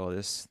and think, oh,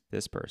 this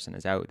person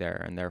is out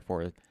there, and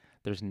therefore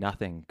there's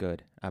nothing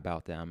good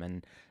about them.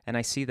 And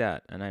I see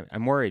that, and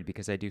I'm worried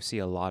because I do see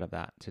a lot of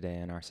that today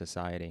in our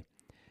society.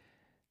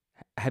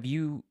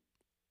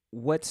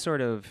 What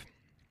sort of,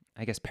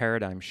 I guess,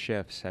 paradigm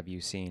shifts have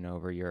you seen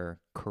over your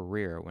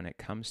career when it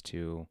comes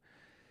to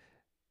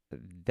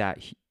that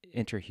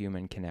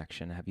interhuman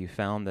connection? Have you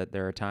found that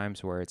there are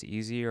times where it's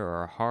easier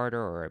or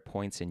harder, or at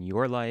points in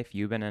your life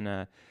you've been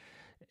in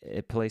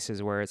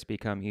places where it's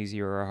become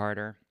easier or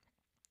harder?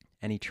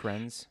 Any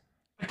trends?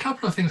 A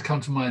couple of things come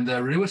to mind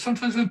there, really.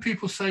 Sometimes when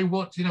people say,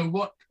 what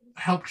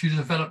helped you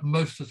develop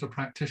most as a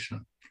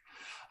practitioner?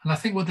 And I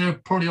think what they're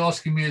probably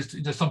asking me is,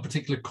 some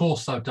particular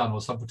course I've done,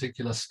 or some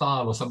particular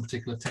style, or some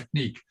particular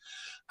technique.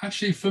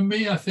 Actually, for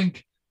me, I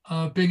think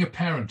being a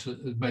parent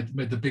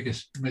made the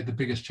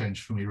biggest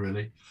change for me,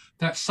 really.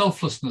 That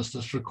selflessness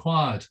that's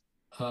required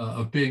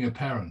of being a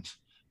parent,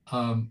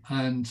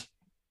 and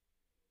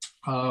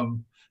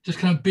just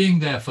kind of being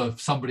there for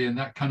somebody in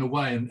that kind of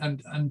way.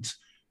 And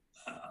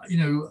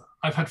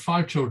I've had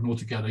 5 children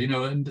altogether,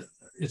 and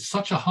it's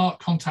such a heart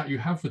contact you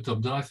have with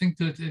them that I think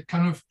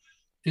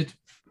that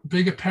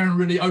being a parent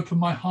really opened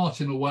my heart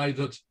in a way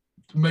that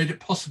made it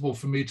possible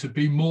for me to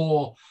be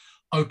more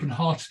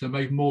open-hearted and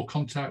make more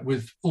contact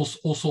with all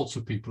sorts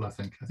of people. I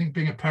think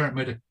being a parent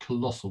made a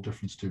colossal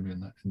difference to me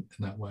in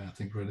that way. I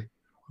think really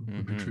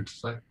would be true to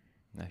say.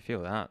 I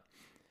feel that.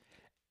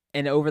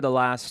 And over the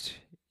last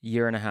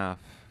year and a half,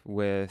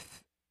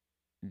 with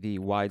the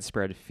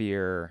widespread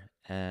fear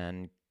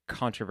and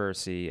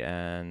controversy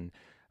and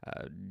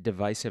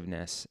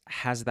divisiveness,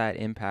 has that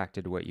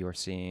impacted what you're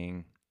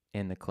seeing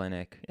in the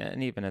clinic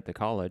and even at the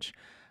college?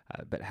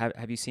 But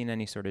have you seen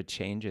any sort of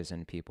changes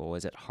in people?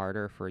 Is it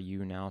harder for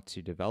you now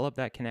to develop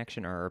that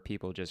connection, or are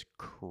people just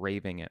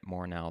craving it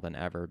more now than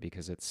ever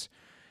because it's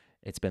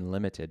been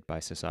limited by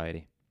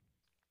society?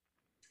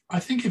 I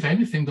think if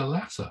anything, the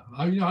latter.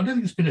 I don't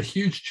think it's been a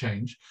huge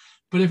change,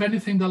 but if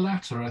anything, the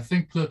latter. I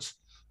think that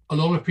a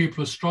lot of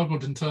people have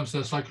struggled in terms of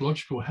their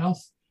psychological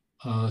health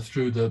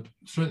through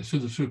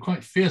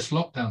quite fierce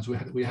lockdowns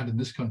we had in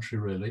this country,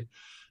 really.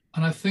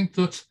 And I think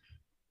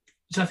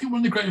one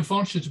of the great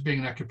advantages of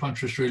being an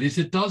acupuncturist really is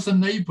it does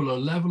enable a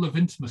level of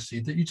intimacy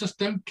that you just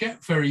don't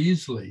get very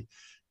easily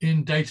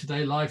in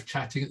day-to-day life,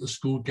 chatting at the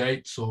school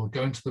gates or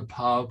going to the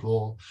pub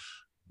or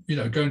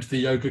going to the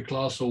yoga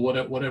class or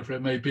whatever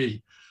it may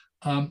be.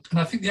 And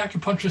I think the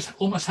acupuncturist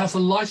almost has a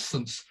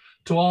license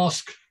to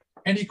ask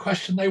any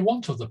question they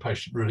want of the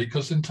patient, really,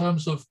 because in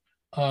terms of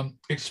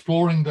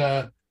exploring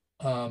their,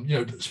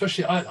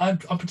 especially I'm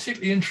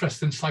particularly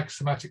interested in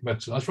psychosomatic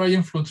medicine. I was very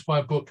influenced by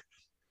a book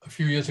a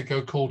few years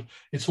ago called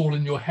It's All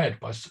in Your Head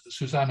by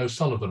Suzanne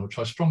O'Sullivan, which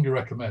I strongly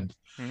recommend,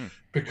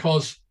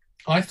 because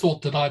I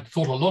thought that I'd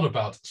thought a lot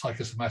about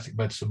psychosomatic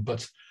medicine,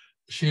 but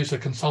she is a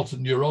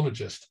consultant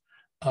neurologist.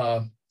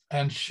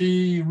 And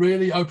she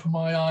really opened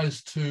my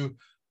eyes to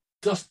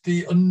just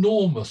the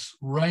enormous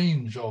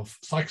range of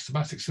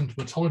psychosomatic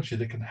symptomatology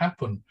that can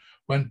happen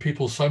when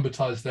people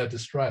somatize their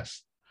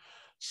distress.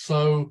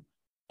 So,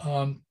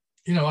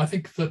 I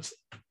think that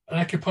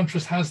an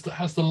acupuncturist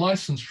has the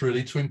license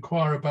really to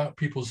inquire about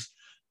people's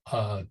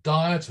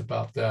diet,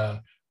 about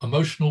their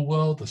emotional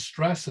world, the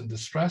stress and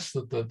distress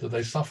that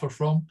they suffer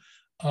from.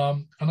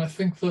 And I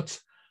think that,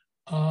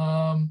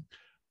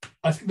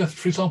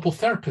 for example,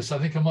 therapists, I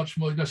think are much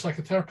more,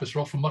 psychotherapists are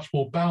often much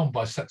more bound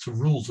by sets of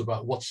rules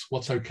about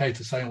what's okay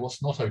to say and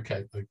what's not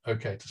okay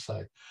to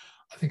say.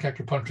 I think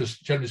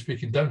acupuncturists, generally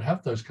speaking, don't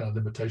have those kind of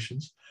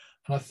limitations.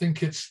 And I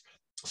think it's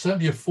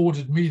certainly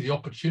afforded me the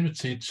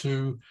opportunity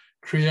to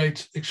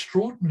create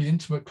extraordinarily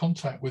intimate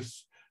contact with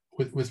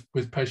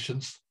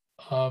patients.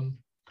 And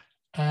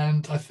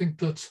I think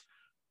that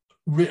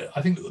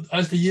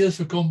as the years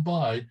have gone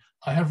by,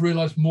 I have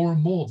realized more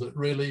and more that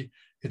really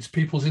it's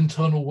people's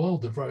internal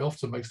world that very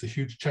often makes the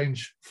huge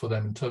change for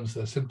them in terms of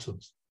their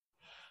symptoms.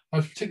 I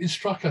was particularly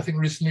struck, I think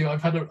recently, I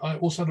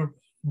also had a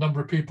number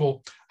of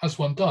people, as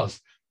one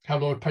does,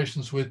 have a lot of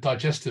patients with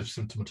digestive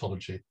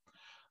symptomatology.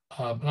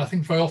 And I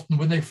think very often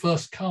when they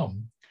first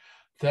come,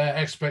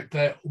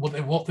 what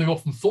they've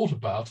often thought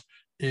about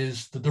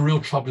is that the real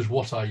trouble is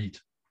what I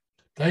eat.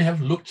 They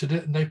have looked at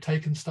it and they've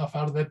taken stuff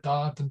out of their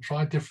diet and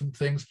tried different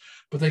things,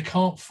 but they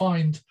can't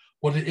find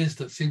what it is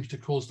that seems to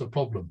cause the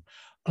problem.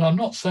 And I'm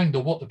not saying that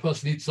what the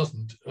person eats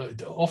doesn't.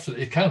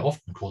 It can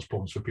often cause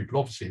problems for people.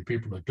 Obviously,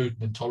 people are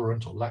gluten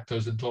intolerant or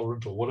lactose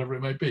intolerant or whatever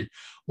it may be,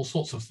 all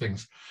sorts of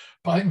things.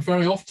 But I think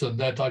very often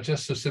their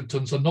digestive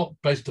symptoms are not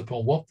based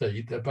upon what they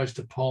eat. They're based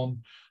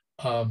upon,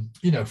 for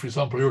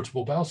example,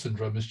 irritable bowel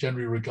syndrome is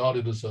generally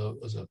regarded as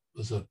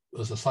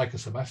a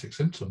psychosomatic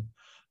symptom,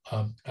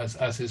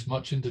 as is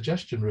much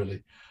indigestion,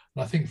 really.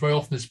 And I think very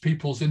often it's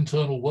people's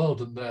internal world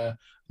and the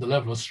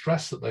level of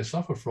stress that they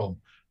suffer from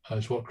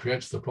is what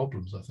creates the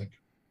problems, I think.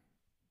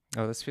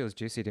 Oh, this feels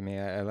juicy to me.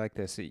 I like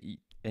this.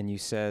 And you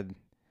said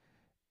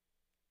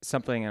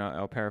something, and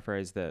I'll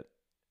paraphrase, that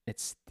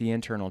it's the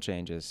internal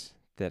changes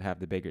that have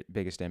the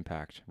biggest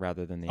impact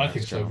rather than the I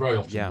think so, very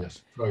often,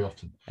 yes, very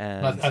often.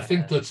 And I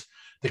think that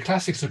the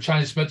classics of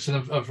Chinese medicine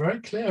are very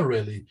clear,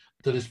 really,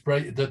 that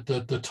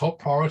the top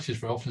priorities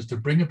very often is to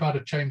bring about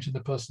a change in the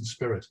person's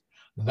spirit.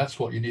 And that's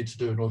what you need to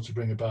do in order to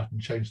bring about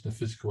and change the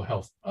physical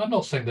health. I'm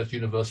not saying that's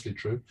universally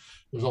true.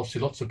 There's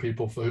obviously lots of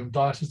people for whom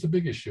diet is the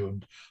big issue,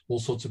 and all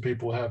sorts of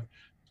people have,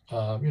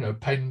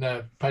 pain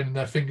in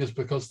their fingers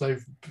because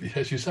they've,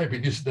 as you say,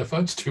 been using their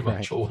phones too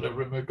much, right, or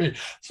whatever it may be.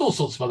 There's all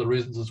sorts of other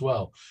reasons as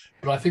well.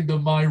 But I think that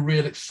my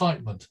real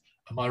excitement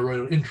and my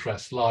real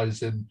interest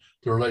lies in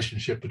the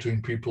relationship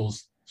between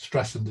people's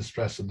stress and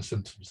distress and the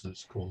symptoms that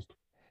it's caused.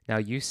 Now,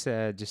 you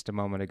said just a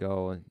moment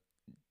ago,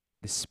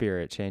 the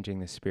spirit, changing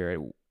the spirit.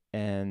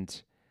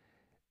 And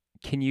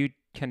can you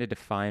kind of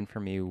define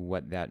for me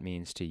what that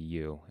means to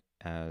you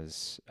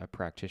as a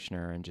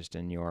practitioner and just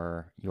in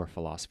your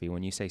philosophy?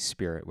 When you say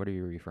spirit, what are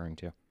you referring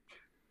to?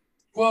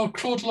 Well,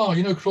 Claude Lars,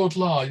 he talked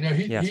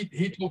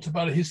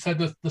about it. He said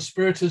that the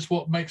spirit is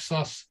what makes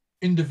us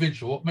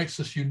individual, what makes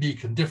us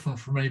unique and different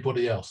from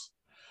anybody else.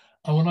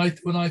 And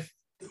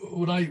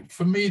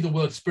for me, the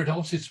word spirit,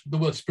 obviously the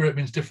word spirit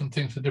means different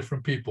things for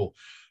different people.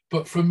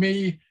 But for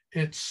me,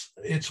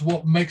 it's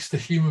what makes the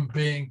human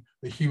being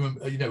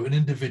an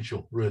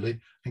individual, really,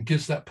 and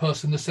gives that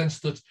person the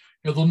sense that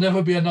there'll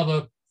never be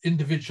another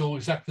individual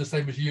exactly the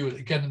same as you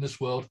again in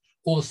this world,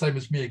 or the same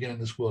as me again in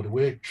this world.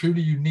 We're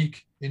truly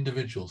unique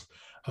individuals.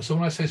 So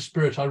when I say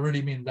spirit, I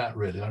really mean that.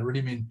 Really, I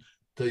really mean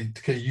the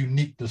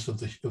uniqueness of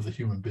the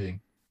human being.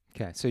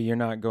 Okay, so you're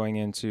not going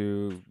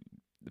into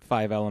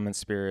 5 element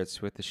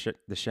spirits with the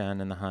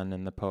Shen and the Hun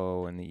and the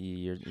Po and the Yi.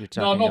 You're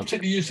talking. No, I'm not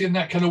particularly using it in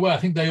that kind of way. I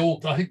think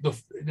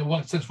in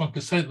one sense one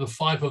could say that the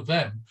 5 of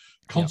them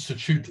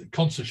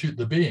constitute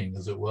the being,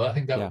 as it were. I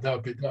think that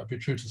would be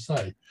true to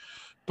say.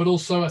 But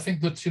also, I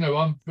think that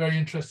I'm very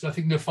interested. I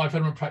think the 5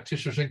 element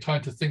practitioners are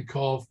inclined to think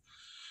of,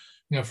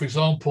 for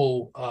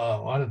example,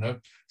 I don't know,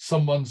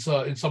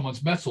 in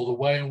someone's metal, the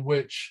way in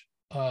which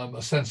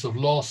a sense of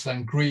loss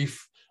and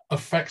grief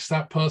affects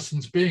that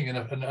person's being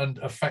and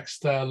affects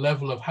their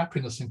level of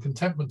happiness and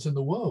contentment in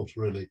the world,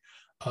 really,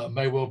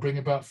 may well bring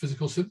about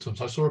physical symptoms.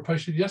 I saw a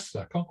patient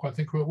yesterday, I can't quite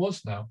think who it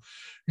was now,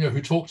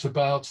 who talked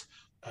about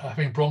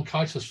having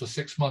bronchitis for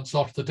 6 months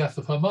after the death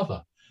of her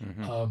mother.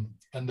 Mm-hmm.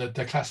 And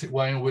the classic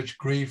way in which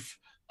grief,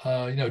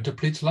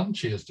 depletes lung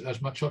qi,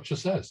 as Mat Chocha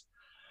says.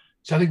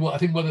 So I think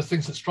one of the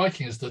things that's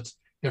striking is that,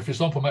 for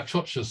example, Mat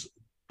Chocha's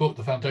book,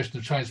 The Foundation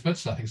of Chinese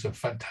Medicine, I think is a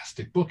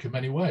fantastic book in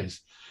many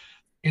ways.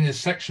 In his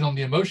section on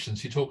the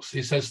emotions,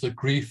 he says that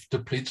grief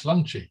depletes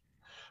lung qi.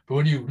 But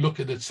when you look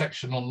at the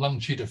section on lung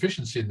qi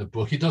deficiency in the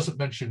book, he doesn't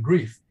mention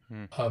grief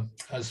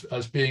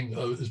as being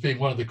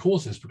one of the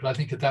causes, because I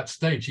think at that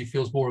stage he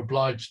feels more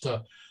obliged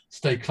to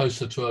stay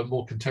closer to a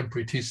more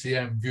contemporary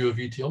TCM view of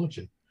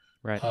etiology.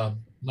 Right. And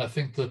I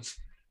think that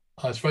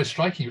it's very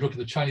striking. You look at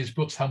the Chinese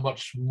books, how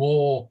much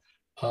more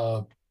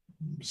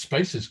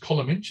spaces,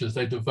 column inches,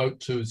 they devote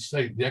to,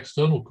 say, the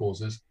external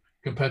causes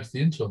compared to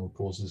the internal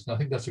causes. And I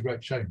think that's a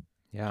great shame.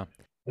 Yeah.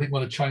 I think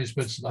the Chinese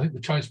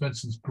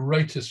medicine's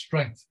greatest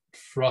strength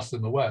for us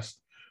in the West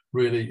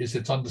really is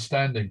its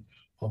understanding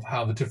of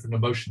how the different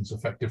emotions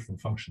affect different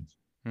functions.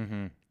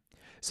 Mm-hmm.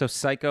 So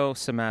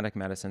psychosomatic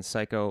medicine,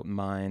 psycho,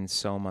 mind,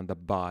 soma, the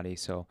body.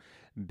 So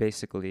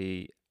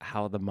basically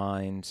how the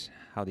mind,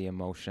 how the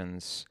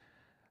emotions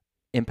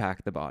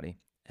impact the body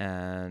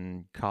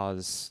and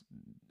cause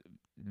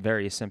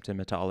various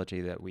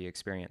symptomatology that we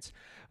experience.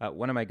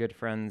 One of my good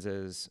friends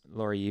is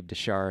Laurie-Yves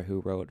Deschard,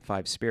 who wrote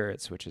 5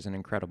 Spirits, which is an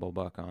incredible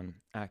book on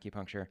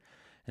acupuncture.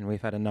 And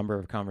we've had a number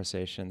of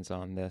conversations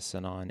on this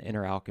and on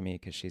inner alchemy,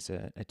 because she's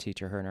a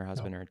teacher. Her and her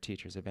husband are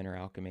teachers of inner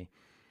alchemy.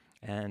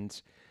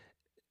 And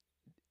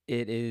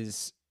it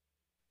is,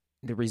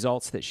 the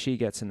results that she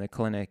gets in the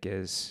clinic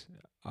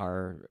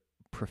are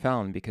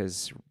profound,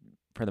 because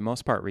for the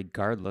most part,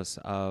 regardless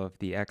of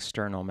the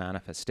external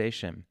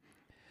manifestation,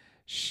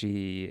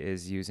 she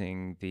is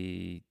using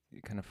the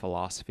kind of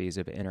philosophies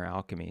of inner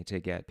alchemy to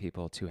get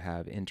people to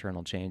have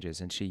internal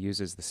changes. And she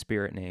uses the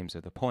spirit names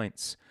of the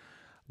points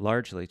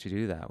largely to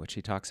do that, which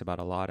she talks about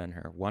a lot in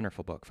her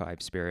wonderful book,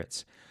 5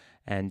 Spirits,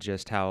 and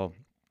just how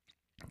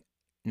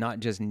not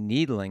just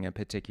needling a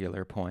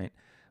particular point,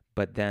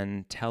 but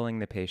then telling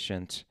the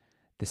patient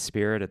the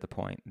spirit of the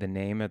point, the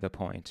name of the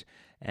point,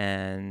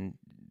 and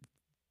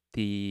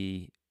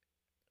the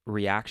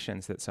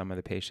reactions that some of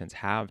the patients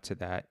have to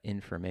that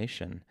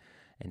information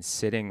and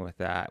sitting with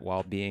that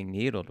while being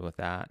needled with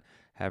that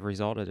have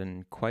resulted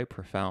in quite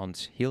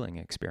profound healing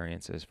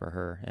experiences for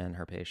her and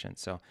her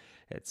patients. So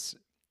it's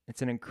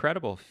an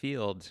incredible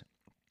field.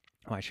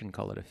 Well, I shouldn't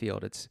call it a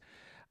field.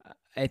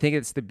 I think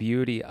it's the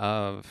beauty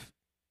of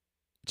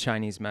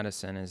Chinese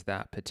medicine is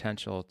that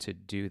potential to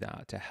do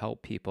that, to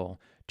help people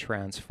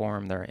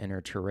transform their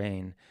inner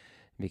terrain,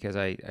 because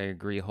I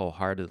agree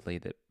wholeheartedly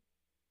that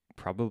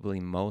probably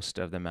most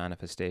of the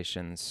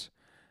manifestations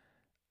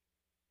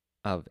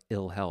of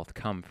ill health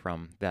come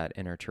from that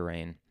inner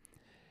terrain.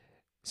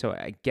 So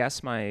I guess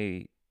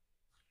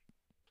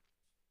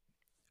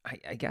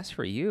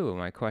for you,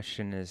 my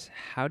question is,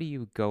 how do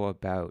you go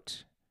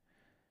about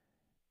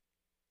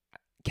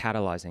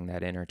catalyzing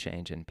that inner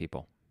change in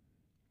people?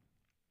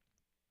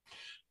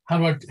 How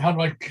do I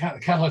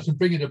catalyze and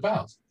bring it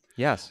about?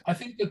 Yes. I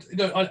think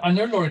that, I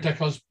know Laurie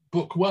Deckar's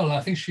book well, and I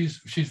think she's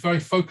very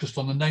focused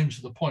on the names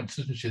of the points,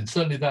 isn't she? And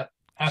certainly that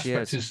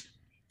aspect is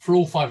for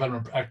all 5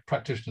 element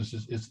practitioners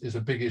is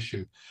a big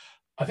issue.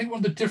 I think one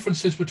of the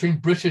differences between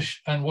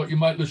British and what you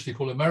might loosely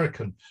call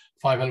American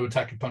 5 element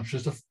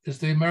acupuncture is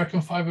the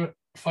American 5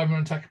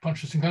 element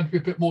acupuncture is going to be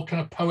a bit more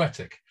kind of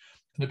poetic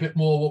and a bit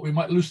more what we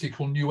might loosely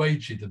call new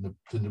agey than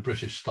the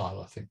British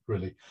style, I think,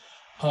 really.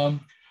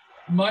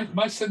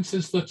 My sense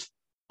is that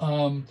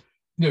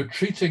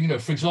treating,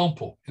 for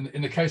example,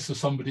 in the case of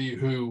somebody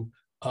who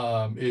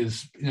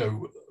is,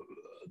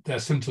 their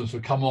symptoms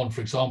would come on,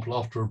 for example,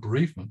 after a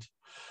bereavement,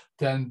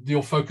 then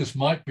your focus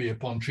might be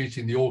upon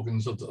treating the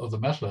organs of the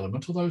metal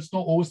element, although it's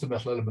not always the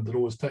metal element that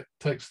always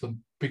takes the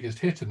biggest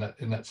hit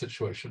in that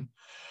situation.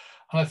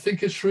 And I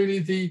think it's really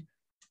the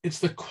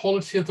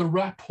quality of the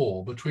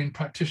rapport between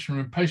practitioner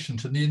and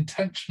patient and the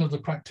intention of the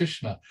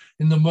practitioner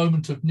in the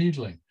moment of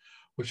needling,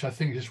 which I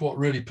think is what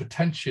really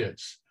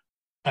potentiates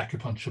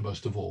acupuncture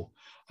most of all.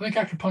 I think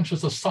acupuncture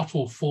is a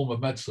subtle form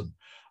of medicine.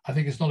 I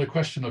think it's not a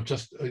question of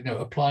just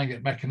applying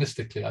it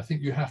mechanistically. I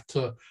think you have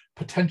to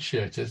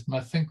potentiate it, and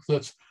I think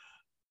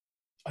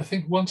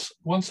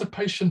once a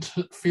patient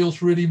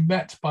feels really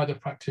met by the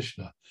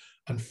practitioner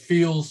and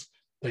feels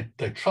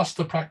they trust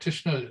the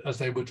practitioner as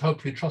they would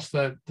hopefully trust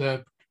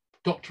their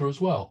doctor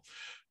as well,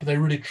 but they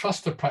really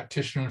trust the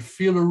practitioner and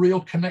feel a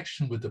real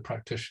connection with the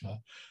practitioner,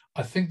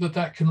 I think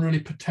that can really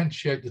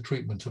potentiate the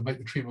treatment and make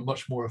the treatment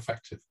much more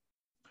effective.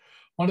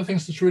 One of the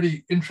things that's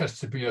really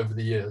interested me over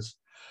the years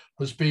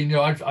has been,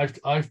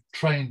 I've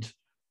trained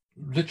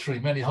literally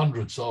many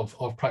hundreds of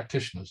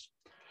practitioners.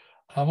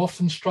 I'm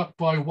often struck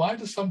by why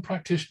do some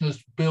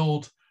practitioners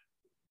build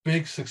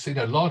big,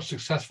 large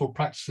successful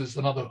practices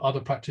and other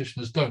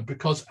practitioners don't?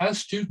 Because as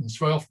students,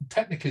 very often,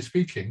 technically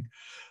speaking,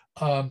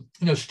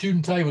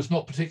 student A was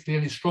not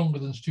particularly any stronger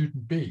than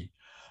student B.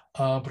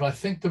 But I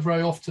think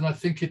very often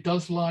it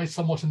does lie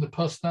somewhat in the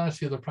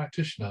personality of the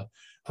practitioner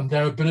and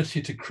their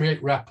ability to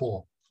create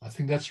rapport. I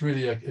think that's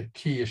really a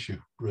key issue,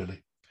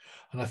 really.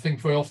 And I think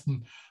very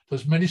often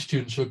there's many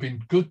students who have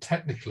been good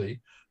technically,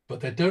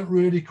 but they don't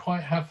really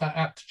quite have that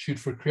aptitude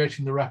for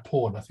creating the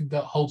rapport. And I think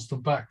that holds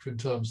them back in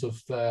terms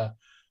of their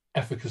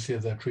efficacy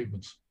of their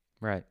treatments.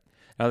 Right.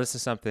 Now, this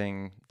is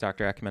something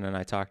Dr. Ekman and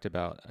I talked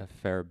about a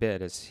fair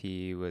bit as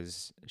he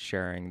was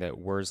sharing that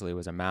Worsley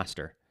was a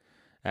master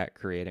at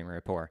creating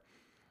rapport.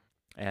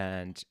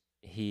 And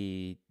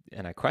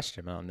I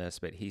questioned him on this,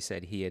 but he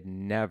said he had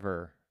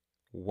never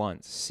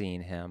once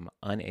seen him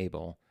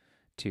unable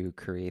to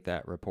create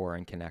that rapport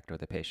and connect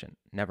with a patient.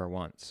 Never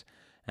once.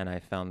 And I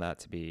found that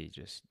to be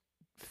just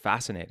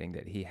fascinating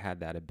that he had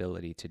that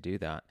ability to do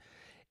that.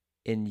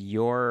 In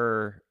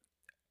your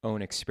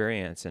own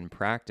experience and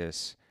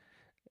practice,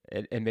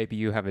 and maybe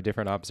you have a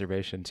different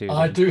observation too.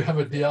 I do have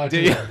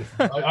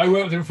I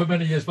worked with him for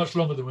many years, much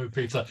longer than with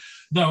Peter.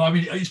 No, I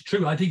mean, it's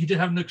true. I think he did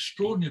have an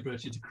extraordinary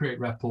ability to create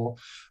rapport,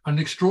 an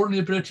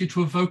extraordinary ability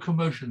to evoke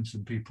emotions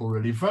in people,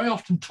 really, very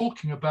often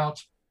talking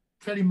about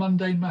fairly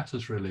mundane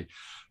matters, really.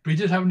 But he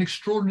did have an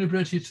extraordinary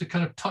ability to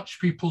kind of touch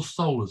people's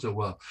soul, as it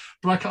were.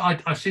 But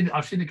I've seen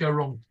it go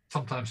wrong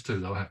sometimes too,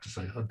 though, I have to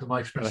say. My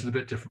experience is a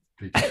bit different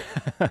from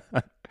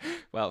Peter.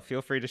 Well,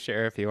 feel free to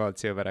share if you want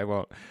to, but I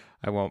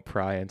won't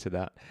pry into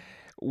that.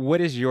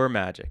 What is your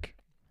magic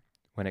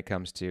when it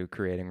comes to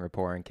creating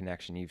rapport and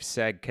connection? You've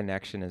said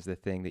connection is the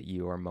thing that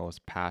you are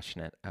most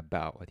passionate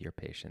about with your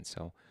patients.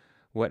 So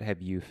what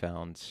have you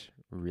found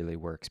really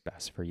works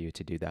best for you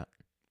to do that?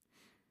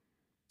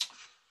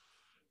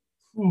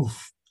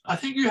 Oof. I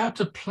think you have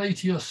to play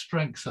to your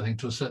strengths, I think,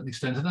 to a certain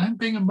extent. And I think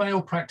being a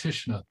male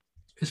practitioner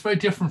is very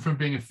different from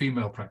being a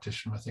female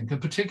practitioner, I think.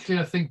 And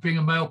particularly, I think, being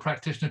a male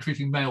practitioner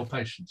treating male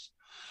patients,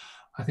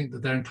 I think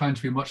that they're inclined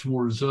to be much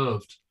more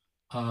reserved.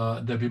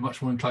 They'll be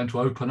much more inclined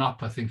to open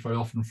up, I think, very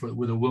often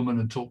with a woman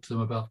and talk to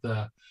them about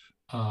their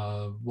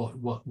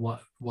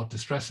what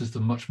distresses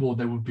them much more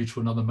than they would be to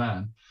another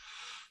man.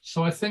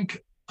 So I think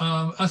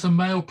as a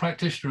male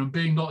practitioner and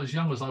being not as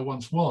young as I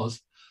once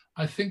was,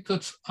 I think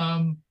that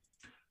how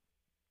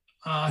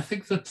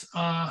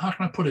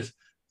can I put it?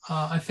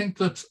 I think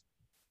that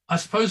I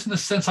suppose in a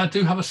sense I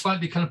do have a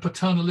slightly kind of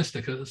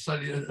paternalistic, a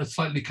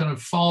slightly kind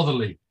of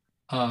fatherly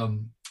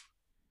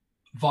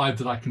vibe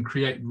that I can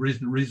create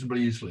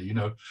reasonably easily. You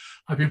know,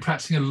 I've been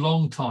practicing a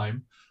long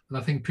time, and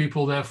I think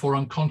people therefore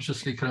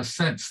unconsciously kind of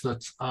sense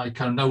that I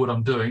kind of know what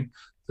I'm doing,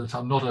 that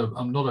I'm not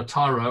a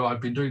tyro.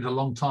 I've been doing it a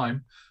long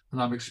time,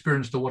 and I'm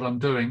experienced at what I'm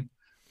doing,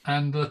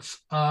 and that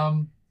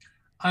I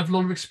have a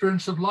lot of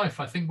experience of life.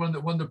 I think one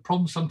of the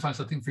problems sometimes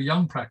I think for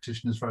young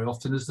practitioners very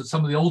often is that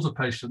some of the older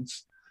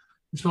patients,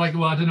 it's like,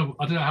 well, I don't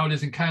know how it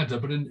is in Canada,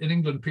 but in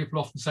England, people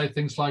often say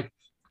things like,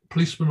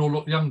 policemen all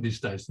look young these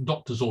days, and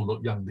doctors all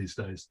look young these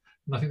days.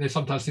 And I think they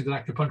sometimes think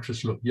that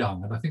acupuncturists look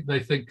young. And I think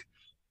they think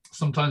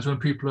sometimes when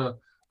people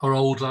are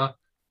older,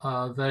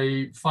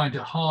 they find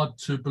it hard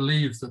to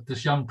believe that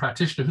this young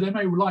practitioner, who they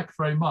may like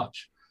very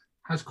much,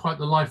 has quite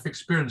the life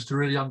experience to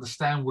really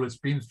understand what it's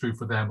been through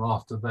for them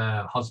after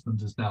their husband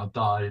has now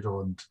died,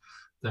 and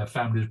their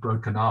family is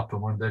broken up,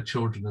 and one of their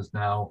children has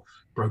now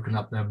broken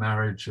up their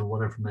marriage or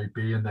whatever it may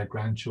be, and their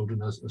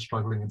grandchildren are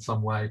struggling in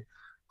some way.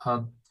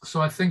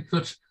 So I think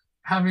that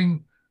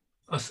having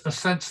a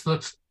sense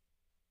that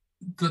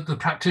the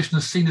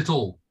practitioner's seen it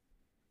all,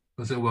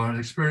 as it were, an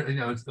experience, you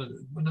know,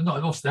 not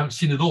obviously they haven't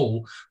seen it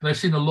all, but they've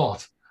seen a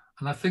lot.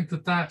 And I think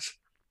that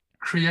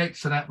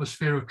creates an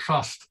atmosphere of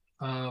trust,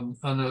 and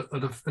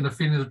a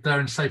feeling that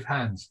they're in safe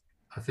hands,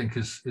 I think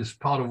is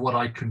part of what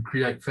I can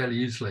create fairly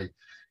easily,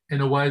 in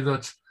a way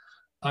that,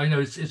 you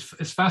know,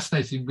 it's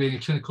fascinating being a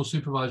clinical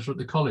supervisor at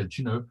the college.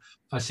 You know,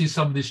 I see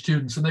some of these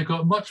students and they've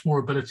got much more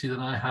ability than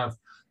I have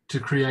to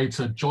create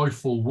a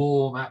joyful,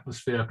 warm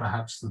atmosphere,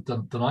 perhaps,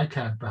 than I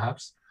can,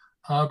 perhaps.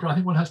 But I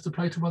think one has to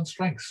play to one's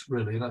strengths,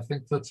 really. And I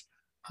think that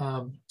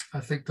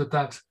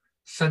that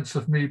sense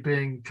of me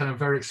being kind of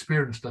very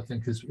experienced, I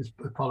think, is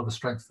part of a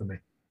strength for me.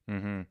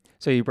 Mm-hmm.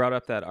 So you brought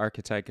up that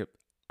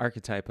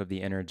archetype of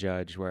the inner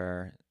judge,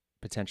 where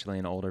potentially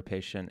an older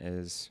patient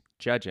is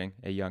judging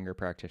a younger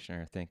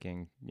practitioner,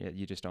 thinking,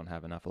 you just don't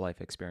have enough life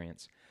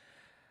experience.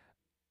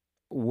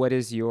 What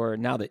is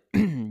now that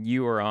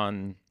you are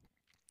on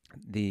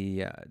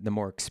the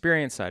more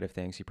experienced side of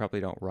things, you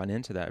probably don't run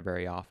into that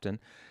very often,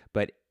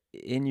 but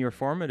in your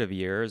formative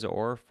years,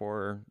 or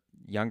for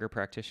younger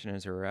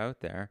practitioners who are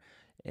out there,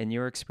 in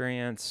your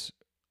experience,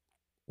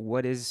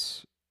 what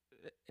is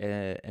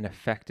an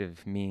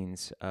effective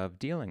means of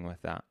dealing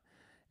with that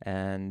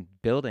and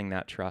building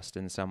that trust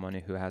in someone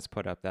who has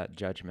put up that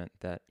judgment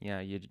that,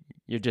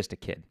 you're just a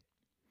kid?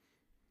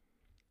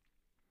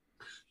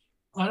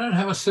 I don't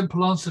have a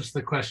simple answer to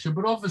the question,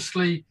 but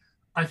obviously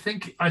I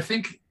think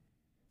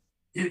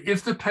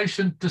if the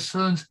patient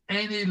discerns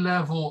any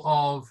level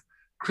of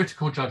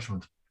critical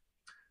judgment,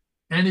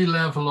 any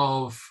level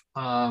of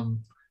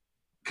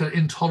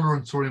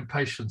intolerance or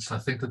impatience, I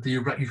think that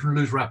you can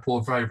lose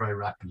rapport very, very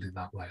rapidly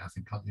that way. I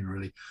think, can't you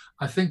really?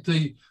 I think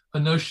the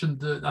notion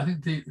that I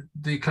think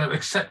the kind of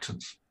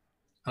acceptance,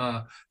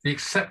 the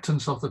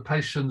acceptance of the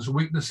patient's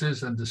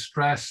weaknesses and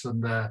distress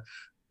and their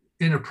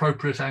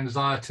inappropriate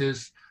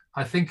anxieties.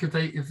 I think if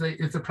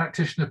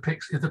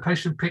the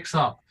patient picks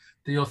up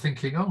that you're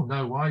thinking, oh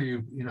no, why are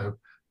you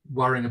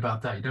worrying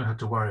about that? You don't have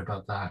to worry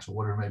about that, or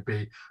whatever it may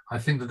be. I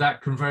think that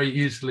you can very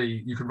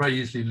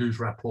easily lose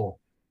rapport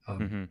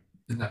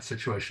in that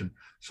situation.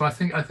 So I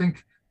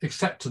think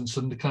acceptance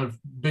and the kind of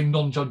being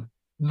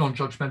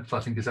non-judgmental, I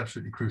think, is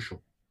absolutely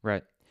crucial.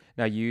 Right.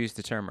 Now, you used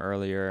the term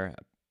earlier,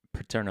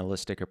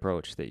 paternalistic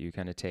approach that you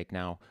kind of take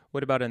now.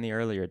 What about in the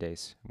earlier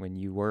days when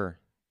you were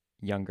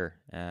younger,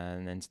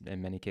 and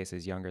in many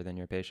cases younger than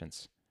your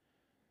patients?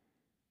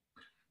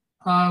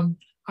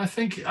 I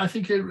think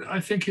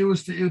it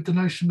was the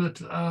notion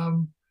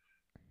that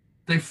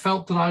they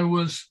felt that I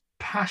was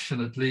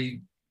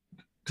passionately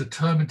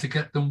determined to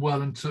get them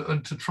well, and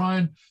to try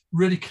and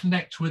really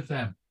connect with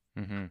them.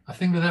 Mm-hmm. I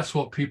think that's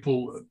what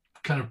people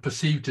kind of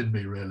perceived in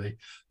me, really,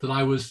 that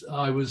I was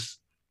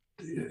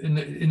in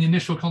the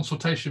initial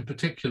consultation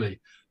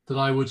particularly, that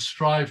I would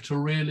strive to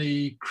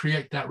really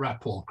create that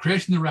rapport.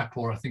 Creating the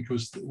rapport, I think,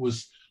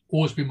 was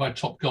always been my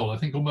top goal. I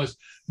think almost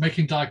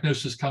making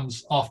diagnosis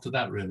comes after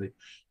that, really,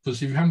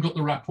 because if you haven't got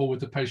the rapport with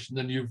the patient,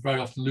 then you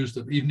very often lose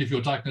them. Even if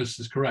your diagnosis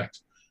is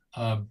correct,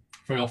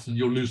 very often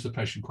you'll lose the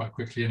patient quite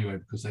quickly anyway,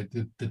 because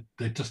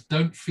they just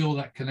don't feel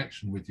that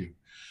connection with you.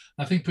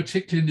 I think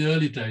particularly in the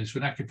early days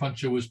when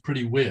acupuncture was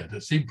pretty weird,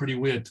 it seemed pretty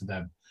weird to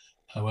them,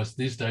 whereas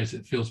these days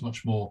it feels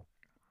much more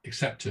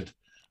accepted.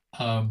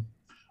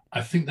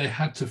 I think they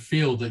had to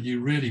feel that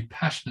you really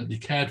passionately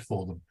cared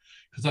for them,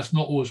 because that's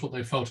not always what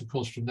they felt, of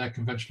course, from their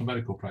conventional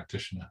medical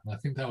practitioner. And I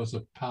think that was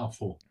a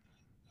powerful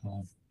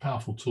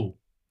tool.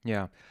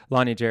 Yeah.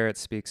 Lonnie Jarrett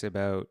speaks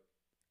about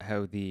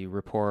how the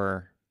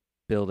rapport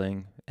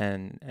building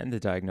and the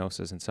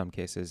diagnosis in some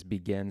cases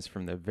begins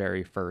from the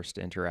very first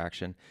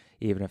interaction,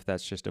 even if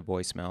that's just a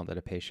voicemail that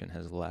a patient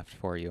has left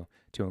for you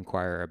to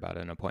inquire about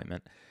an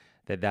appointment.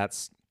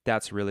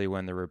 That's really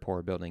when the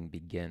rapport building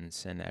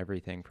begins, and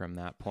everything from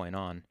that point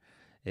on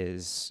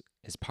is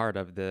part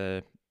of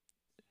the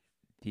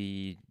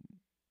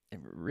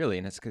really,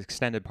 and it's an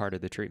extended part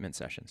of the treatment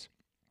sessions.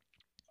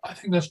 I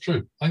think that's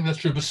true. I think that's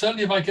true. But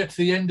certainly if I get to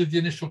the end of the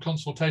initial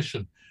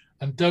consultation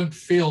and don't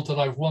feel that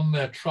I've won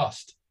their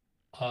trust,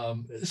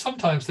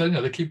 sometimes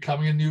they keep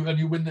coming and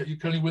you win that, you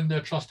can only win their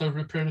trust over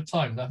a period of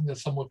time. I think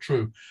that's somewhat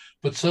true.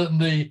 But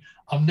certainly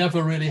I'm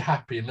never really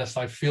happy unless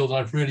I feel that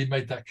I've really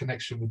made that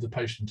connection with the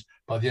patient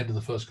by the end of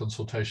the first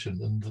consultation,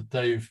 and that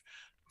they've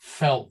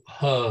felt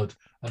heard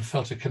and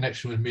felt a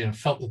connection with me and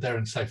felt that they're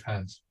in safe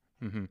hands.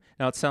 Mm-hmm.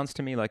 Now, it sounds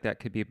to me like that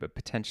could be a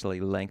potentially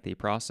lengthy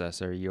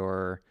process. Are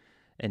your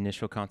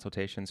initial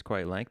consultations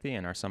quite lengthy,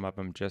 and are some of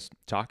them just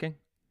talking?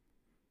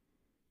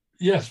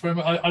 Yes, very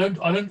much. I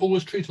don't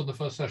always treat on the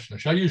first session.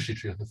 Actually, I usually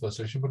treat on the first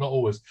session, but not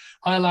always.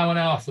 I allow an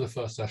hour for the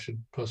first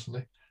session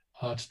personally.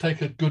 To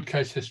take a good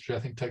case history, I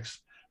think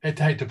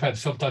it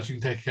depends. Sometimes you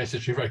can take a case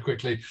history very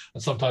quickly,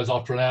 and sometimes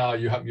after an hour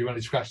you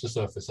only scratched the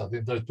surface. I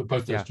think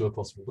both those two are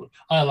possible. But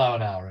I allow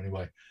an hour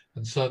anyway,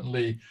 and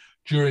certainly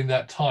during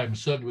that time,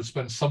 certainly would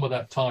spend some of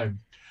that time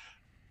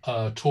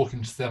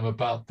talking to them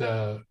about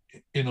their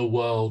inner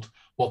world,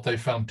 what they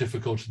found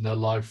difficult in their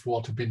life,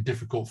 what have been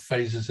difficult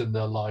phases in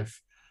their life,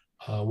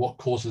 what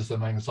causes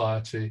them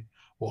anxiety,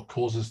 what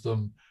causes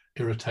them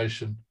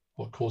irritation,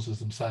 what causes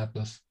them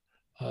sadness.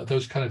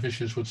 Those kind of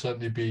issues would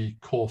certainly be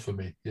core for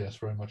me. Yes,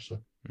 very much so.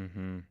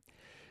 Mm-hmm.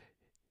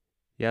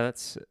 Yeah,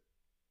 it's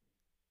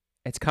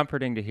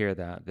comforting to hear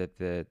that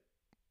the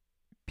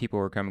people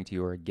who are coming to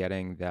you are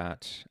getting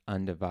that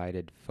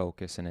undivided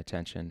focus and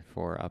attention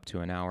for up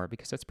to an hour,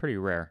 because that's pretty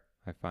rare,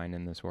 I find,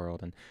 in this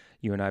world. And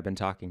you and I have been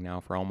talking now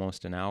for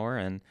almost an hour,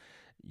 and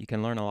you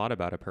can learn a lot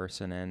about a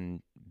person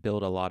and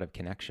build a lot of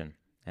connection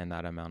in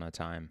that amount of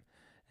time.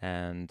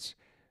 And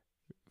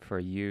for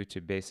you to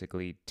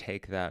basically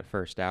take that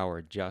first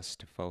hour just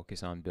to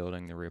focus on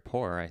building the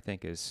rapport, I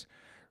think is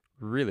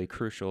really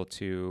crucial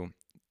to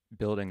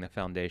building the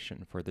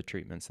foundation for the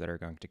treatments that are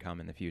going to come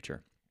in the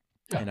future.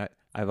 Yeah. And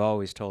I've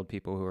always told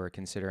people who are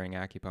considering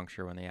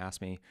acupuncture, when they ask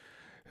me,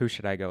 who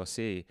should I go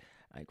see?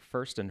 Like,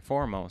 first and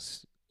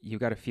foremost, you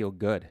got to feel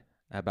good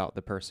about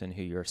the person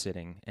who you're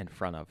sitting in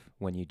front of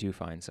when you do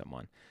find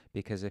someone.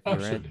 Because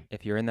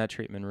if you're in that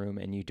treatment room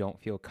and you don't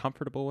feel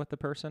comfortable with the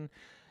person,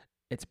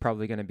 it's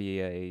probably going to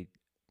be a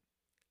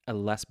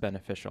less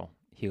beneficial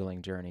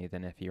healing journey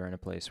than if you're in a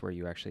place where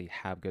you actually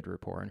have good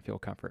rapport and feel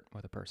comfort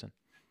with a person.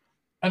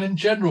 And in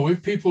general,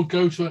 if people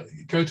go to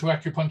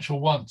acupuncture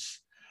once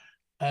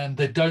and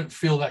they don't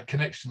feel that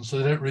connection, so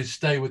they don't really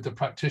stay with the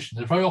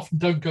practitioner, they very often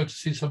don't go to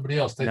see somebody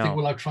else. They think,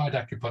 well, I've tried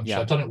acupuncture.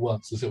 Yeah. I've done it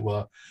once, as it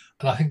were.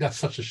 And I think that's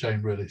such a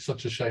shame, really.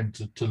 Such a shame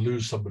to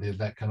lose somebody in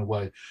that kind of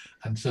way.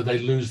 And so they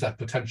lose that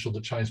potential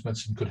that Chinese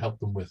medicine could help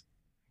them with.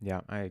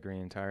 Yeah, I agree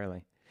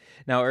entirely.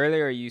 Now,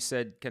 earlier you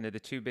said kind of the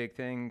two big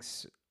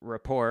things,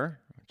 rapport,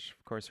 which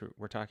of course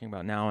we're talking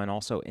about now, and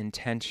also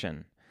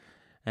intention.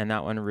 And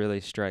that one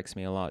really strikes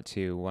me a lot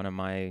too. One of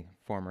my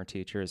former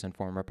teachers and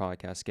former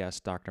podcast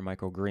guest, Dr.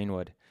 Michael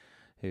Greenwood,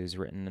 who's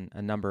written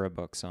a number of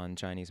books on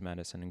Chinese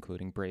medicine,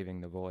 including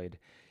Braving the Void,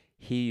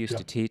 he used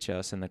to teach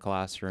us in the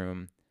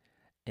classroom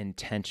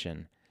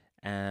intention.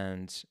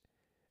 And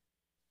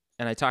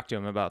I talked to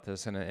him about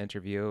this in an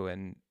interview,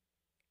 and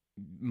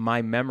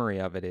my memory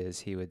of it is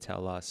he would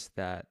tell us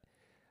that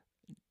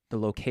the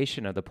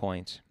location of the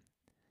point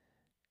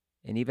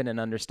and even an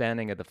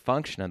understanding of the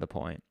function of the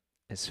point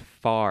is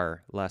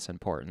far less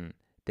important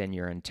than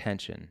your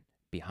intention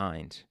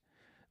behind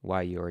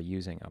why you are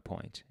using a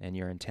point and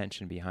your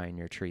intention behind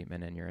your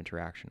treatment and your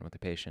interaction with the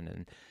patient.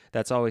 And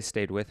that's always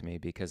stayed with me,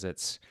 because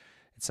it's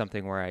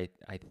something where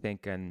I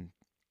think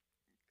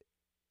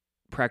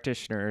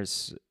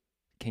practitioners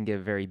can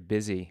get very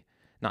busy,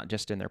 not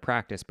just in their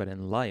practice, but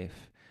in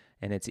life.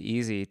 And it's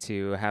easy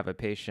to have a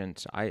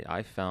patient,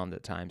 I found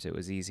at times it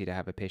was easy to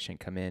have a patient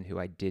come in who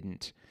I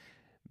didn't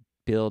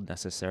build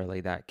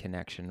necessarily that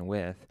connection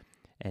with,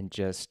 and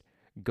just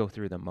go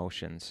through the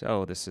motions.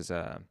 Oh, this is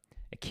a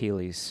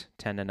Achilles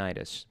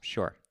tendonitis.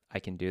 Sure, I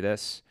can do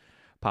this.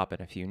 Pop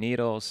in a few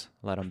needles,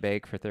 let them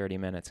bake for 30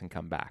 minutes and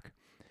come back.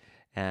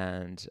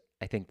 And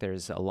I think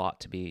there's a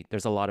lot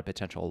of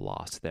potential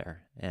loss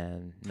there,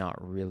 and not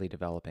really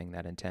developing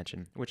that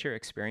intention. What's your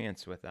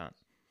experience with that?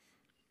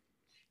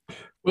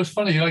 Well, it's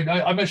funny.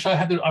 I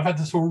mentioned I've had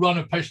this whole run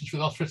of patients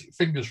with arthritic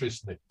fingers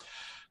recently.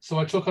 So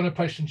I took on a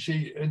patient.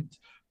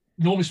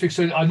 Normally speaks,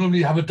 so I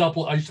normally have a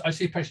double. I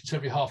see patients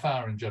every half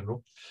hour in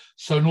general.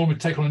 So normally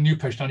take on a new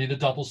patient, I need a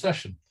double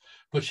session.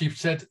 But she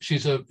said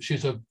she's a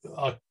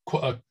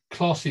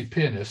classy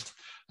pianist,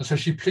 and so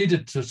she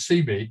pleaded to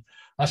see me.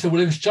 I said,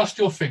 well, if it's just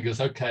your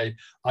fingers, okay,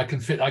 I can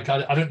fit. I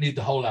don't need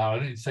the whole hour. I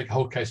don't need to take a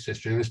whole case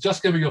history. If it's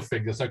just give me your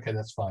fingers, okay,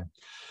 that's fine.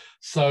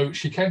 So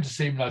she came to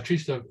see me, and I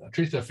treated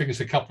her fingers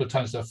a couple of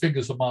times. Her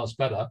fingers are miles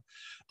better.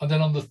 And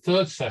then on the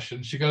third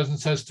session, she goes and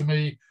says to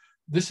me,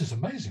 this is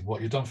amazing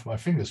what you've done for my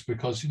fingers,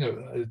 because,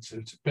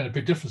 it's been a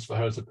big difference for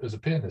her as a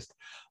pianist.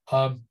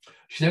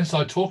 She then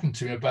started talking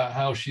to me about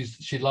how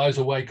she lies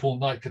awake all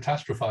night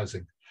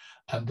catastrophizing.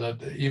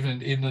 And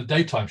even in the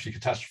daytime, she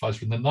catastrophizes,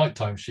 but in the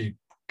nighttime, she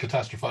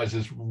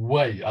catastrophizes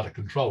way out of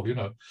control,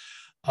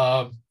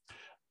 And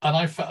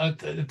I found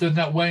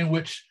that way in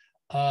which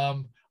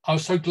I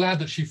was so glad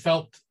that she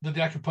felt that the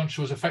acupuncture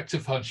was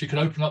effective for her and she could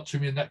open up to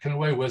me in that kind of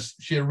way, whereas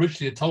she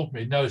originally had told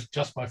me, no, it's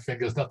just my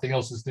fingers, nothing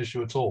else is an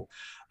issue at all.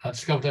 I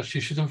discovered that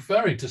she's a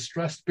very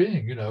distressed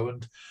being, you know,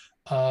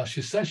 and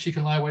she says she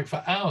can lie awake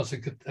for hours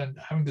and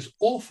having this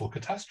awful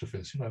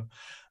catastrophes, you know.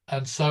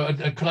 And so,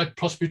 and could I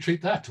possibly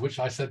treat that? To which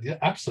I said, yeah,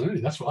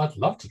 absolutely. That's what I'd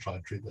love to try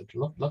and treat that.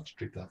 Love to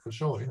treat that for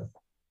sure, you know.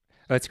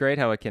 It's great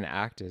how it can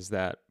act as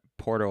that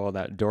portal,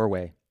 that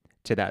doorway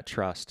to that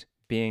trust.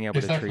 Being able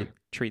Exactly. to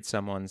treat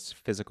someone's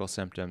physical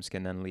symptoms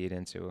can then lead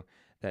into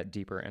that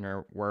deeper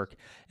inner work.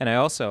 And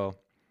I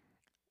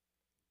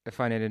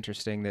find it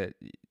interesting that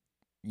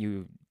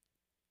you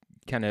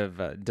kind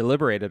of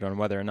deliberated on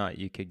whether or not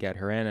you could get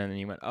her in, and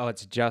you went, oh,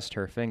 it's just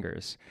her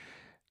fingers,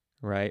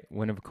 right?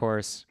 When, of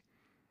course,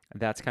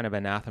 that's kind of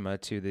anathema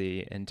to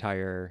the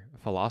entire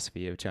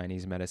philosophy of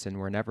Chinese medicine.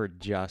 We're never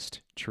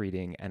just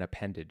treating an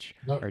appendage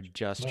or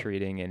just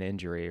treating an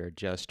injury or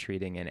just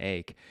treating an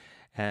ache.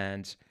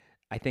 And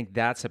I think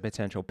that's a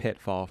potential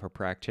pitfall for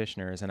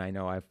practitioners. And I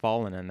know I've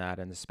fallen in that,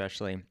 and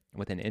especially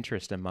with an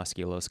interest in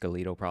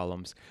musculoskeletal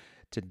problems,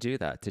 to do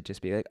that, to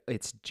just be like,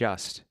 it's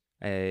just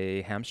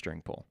a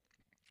hamstring pull.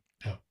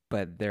 Yeah.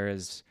 But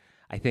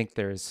I think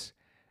there's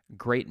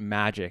great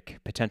magic,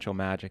 potential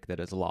magic that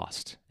is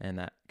lost in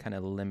that kind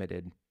of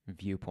limited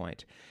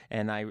viewpoint.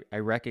 And I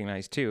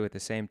recognize too at the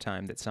same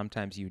time that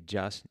sometimes you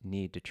just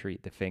need to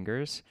treat the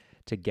fingers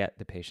to get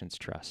the patient's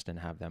trust and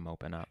have them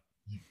open up.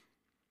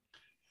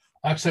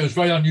 I have to say it was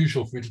very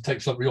unusual for me to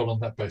take somebody on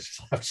that basis.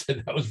 I have to say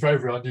that was very,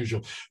 very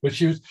unusual. But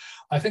she was,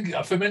 I think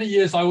for many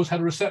years I always had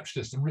a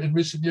receptionist. And in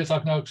recent years,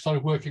 I've now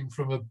started working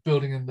from a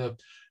building in the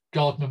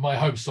garden of my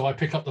home. So I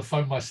pick up the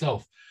phone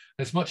myself.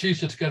 It's much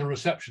easier to get a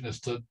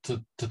receptionist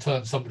to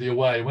turn somebody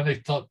away. When they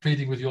start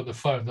pleading with you on the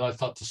phone, then I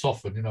start to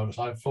soften, you know.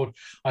 So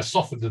I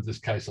softened in this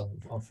case,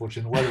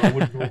 unfortunately, in a way I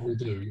wouldn't normally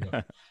do, you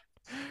know.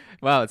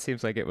 Well, it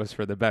seems like it was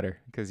for the better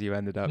because you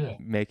ended up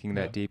making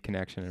that Yeah. deep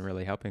connection and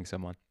really helping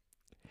someone.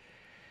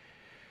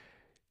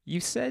 You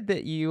said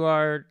that you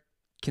are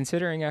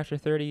considering after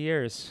 30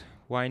 years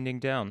winding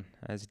down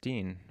as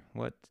dean.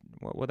 What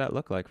would that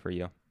look like for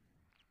you?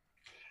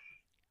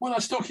 Well, I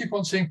still keep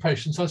on seeing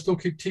patients. I still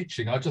keep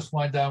teaching. I just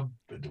wind down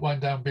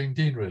being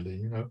dean, really,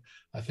 you know,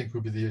 I think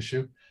would be the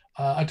issue.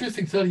 I do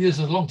think 30 years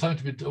is a long time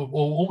to be, or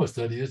almost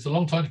 30 years, a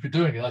long time to be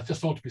doing it. I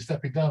just ought to be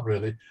stepping down,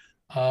 really.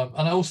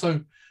 And I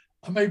also,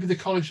 maybe the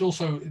college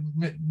also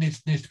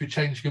needs to be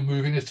changing and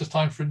moving. It's just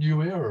time for a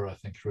new era, I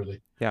think,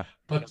 really. Yeah.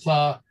 But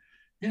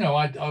you know,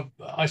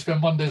 I spend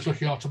Mondays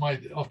looking after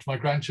my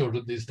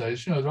grandchildren these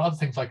days. You know, there are other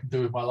things I can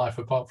do with my life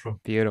apart from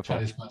Beautiful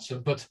Chinese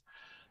medicine. But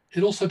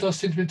it also does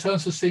seem to be, in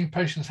terms of seeing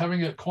patients,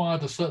 having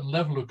acquired a certain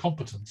level of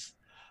competence,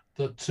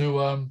 that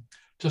to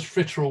just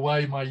fritter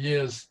away my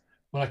years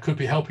when I could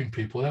be helping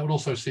people, that would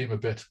also seem a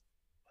bit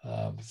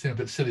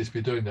silly to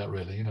be doing that,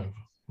 really. You know,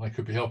 when I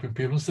could be helping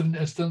people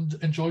and still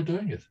enjoy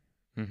doing it.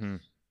 Mm-hmm.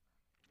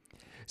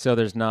 So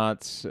there's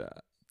not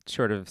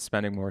short of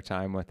spending more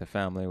time with the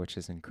family, which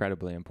is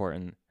incredibly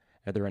important.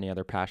 Are there any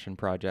other passion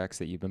projects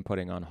that you've been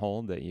putting on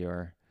hold that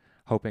you're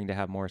hoping to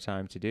have more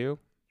time to do?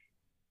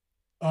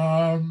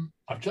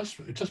 I've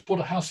just bought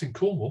a house in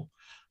Cornwall,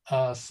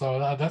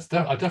 so I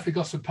definitely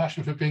got some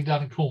passion for being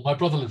down in Cornwall. My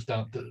brother lives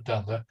down there.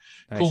 Nice.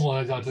 Cornwall,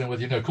 I don't know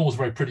whether you know, Cornwall's a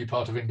very pretty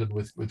part of England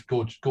with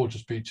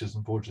gorgeous beaches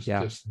and gorgeous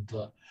cliffs, and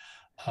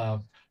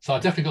so I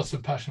definitely got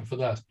some passion for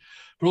that.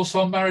 But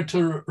also, I'm married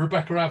to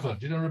Rebecca Avon.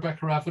 Do you know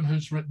Rebecca Avon,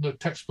 who's written a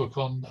textbook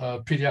on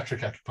pediatric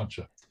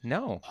acupuncture?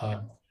 No.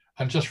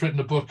 And just written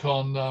a book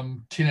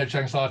on teenage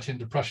anxiety and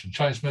depression,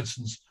 Chinese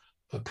medicine's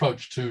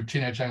approach to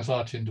teenage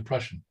anxiety and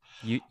depression.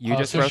 You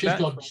just wrote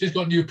that? She's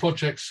got new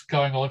projects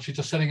going on. She's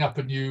just setting up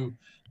a new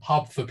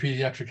hub for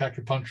pediatric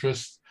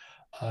acupuncturists,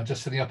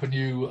 just setting up a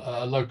new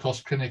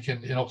low-cost clinic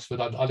in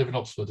Oxford. I live in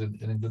Oxford in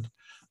England,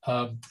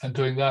 and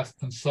doing that.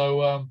 And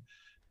so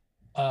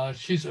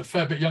she's a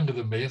fair bit younger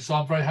than me, and so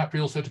I'm very happy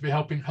also to be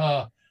helping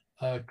her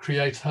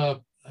create her,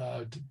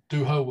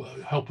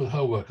 help with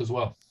her work as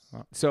well.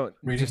 So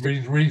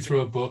reading through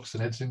her books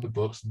and editing the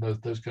books and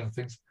those kind of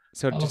things.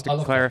 So just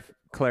to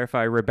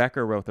clarify,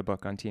 Rebecca wrote the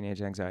book on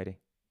teenage anxiety.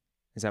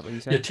 Is that what you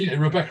said? Yeah,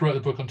 Rebecca wrote the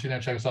book on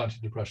teenage anxiety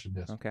and depression.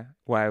 Yes. Okay.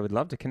 Well, I would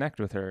love to connect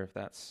with her if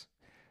that's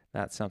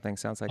something.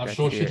 Sounds like I'm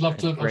sure she'd love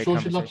to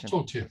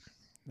talk to you.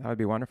 That would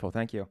be wonderful.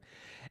 Thank you.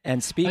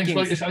 And speaking,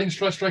 I think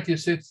it's striking.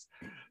 It's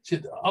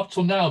up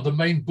till now the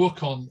main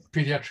book on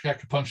pediatric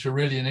acupuncture,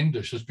 really in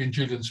English, has been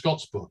Julian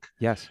Scott's book.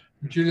 Yes.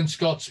 Julian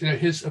Scott's,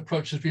 his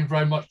approach has been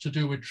very much to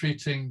do with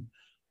treating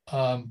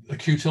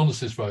acute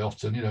illnesses very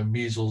often.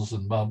 Measles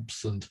and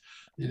mumps and.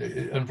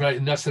 And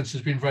in that sense,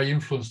 has been very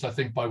influenced, I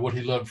think, by what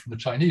he learned from the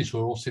Chinese, who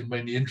are also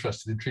mainly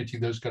interested in treating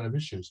those kind of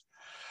issues.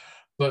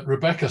 But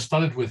Rebecca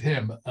studied with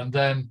him, and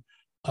then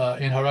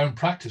in her own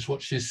practice,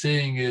 what she's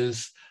seeing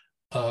is,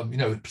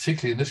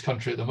 particularly in this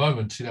country at the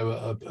moment,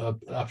 a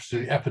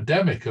absolutely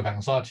epidemic of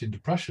anxiety and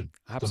depression.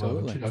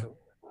 Absolutely. At the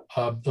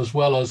moment, as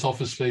well as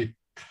obviously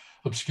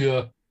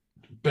obscure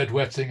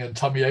bedwetting and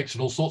tummy aches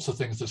and all sorts of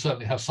things that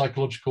certainly have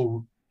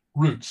psychological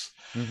roots.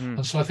 Mm-hmm.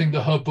 And so I think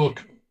that her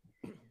book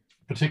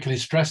particularly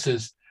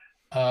stresses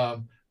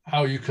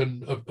how you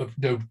can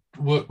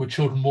work with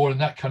children more in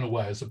that kind of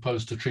way, as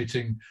opposed to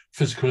treating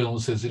physical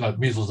illnesses, like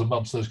measles and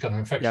mumps, those kind of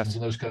infections, Yes.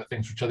 and those kind of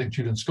things, which I think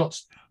Julian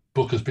Scott's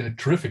book has been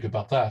terrific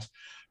about that.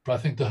 But I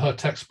think her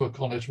textbook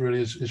on it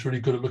really is really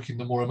good at looking at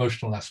the more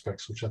emotional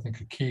aspects, which I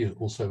think are key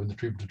also in the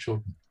treatment of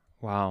children.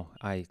 Wow,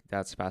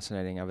 that's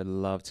fascinating. I would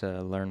love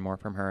to learn more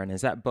from her. And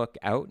is that book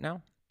out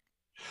now?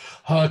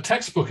 Her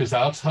textbook is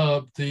out.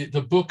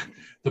 The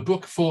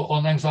book for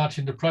on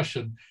anxiety and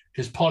depression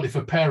is partly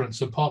for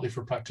parents and partly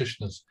for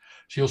practitioners.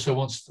 She also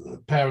wants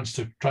parents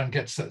to try and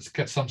get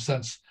some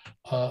sense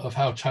of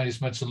how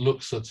Chinese medicine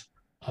looks at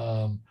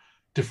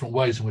different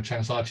ways in which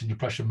anxiety and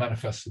depression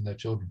manifests in their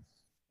children.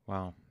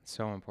 Wow,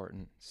 so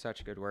important.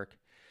 Such good work.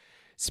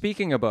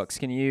 Speaking of books,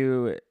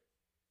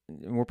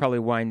 we're probably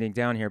winding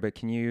down here, but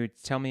can you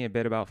tell me a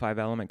bit about Five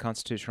Element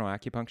Constitutional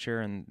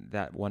Acupuncture and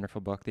that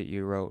wonderful book that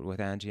you wrote with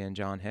Angie and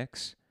John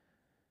Hicks?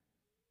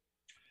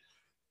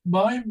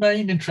 My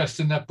main interest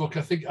in that book,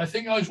 I think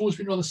I've always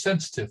been rather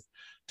sensitive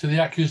to the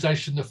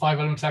accusation that five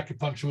element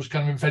acupuncture was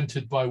kind of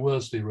invented by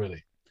Worsley,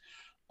 really.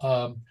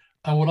 And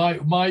one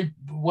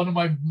of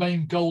my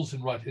main goals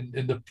in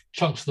the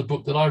chunks of the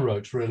book that I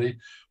wrote really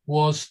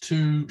was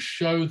to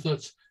show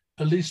that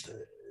at least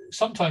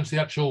sometimes the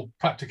actual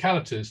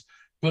practicalities,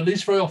 but at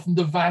least very often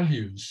the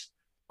values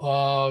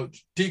are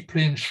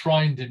deeply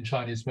enshrined in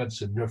Chinese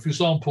medicine. For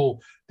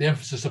example, the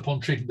emphasis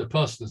upon treating the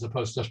person as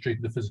opposed to just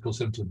treating the physical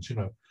symptoms.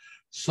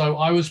 So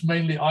I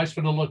spent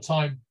a lot of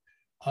time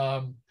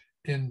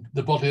in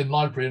the Bodleian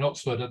Library in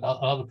Oxford and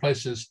other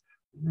places,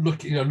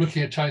 looking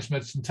at Chinese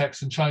medicine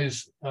texts and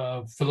Chinese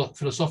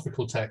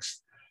philosophical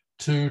texts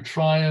to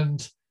try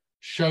and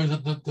show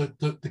that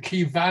the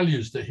key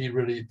values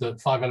that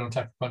five element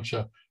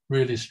acupuncture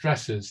really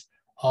stresses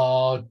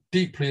are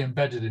deeply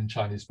embedded in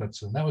Chinese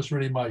medicine. That was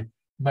really my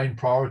main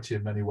priority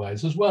in many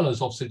ways, as well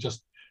as obviously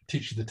just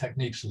teaching the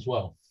techniques as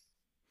well.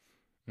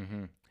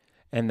 Mm-hmm.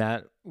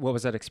 And what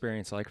was that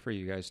experience like for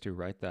you guys to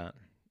write that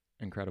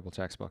incredible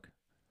textbook?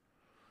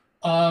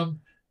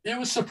 It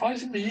was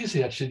surprisingly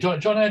easy, actually.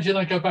 John Angie and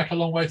I go back a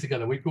long way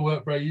together. We could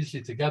work very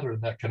easily together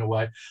in that kind of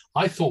way.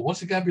 I thought,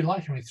 what's it going to be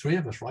like? Three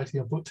of us writing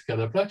a book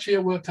together. But actually,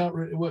 it worked out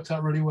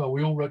really well.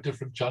 We all wrote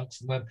different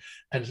chunks and then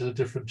edited the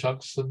different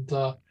chunks, and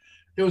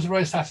it was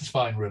very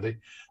satisfying, really.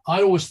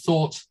 I always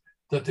thought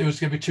that it was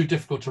going to be too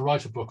difficult to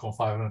write a book on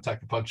five element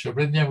acupuncture,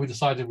 but in the end, we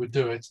decided we'd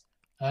do it,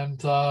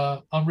 and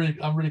I'm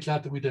really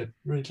glad that we did.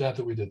 Really glad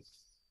that we did.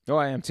 Oh,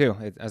 I am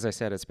too. As I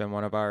said, it's been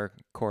one of our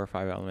core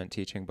five element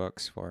teaching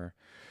books for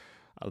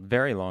a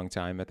very long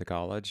time at the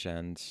college,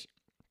 and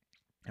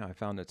I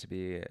found it to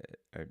be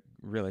a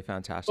really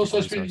fantastic. Also,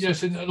 it's been,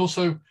 yes, and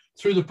also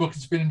through the book,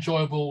 it's been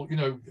enjoyable.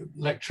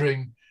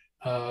 Lecturing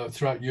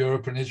throughout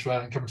Europe and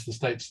Israel and coming to the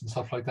States and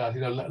stuff like that.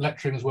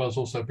 Lecturing as well has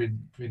also been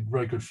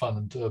very good fun,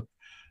 and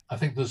I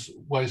think there's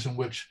ways in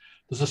which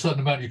there's a certain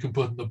amount you can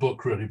put in the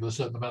book, really, but a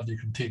certain amount that you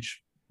can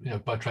teach,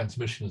 by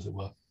transmission, as it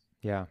were.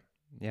 Yeah.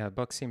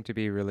 Books seem to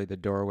be really the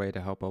doorway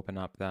to help open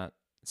up that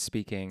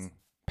speaking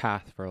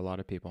path for a lot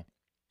of people.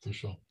 For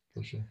sure.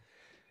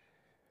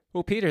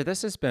 Well, Peter,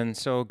 this has been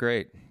so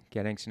great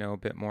getting to know a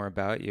bit more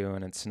about you,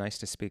 and it's nice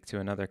to speak to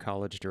another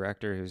college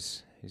director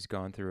who's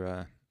gone through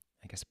a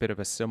bit of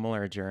a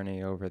similar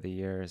journey over the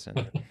years,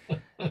 and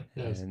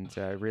yes. And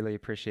I really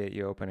appreciate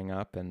you opening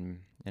up and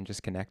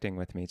just connecting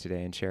with me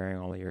today and sharing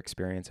all of your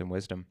experience and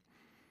wisdom.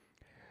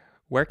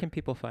 Where can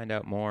people find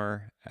out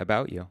more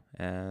about you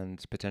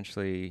and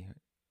potentially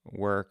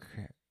work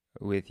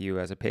with you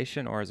as a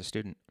patient or as a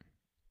student?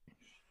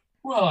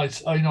 Well, I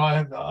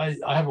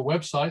have a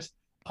website,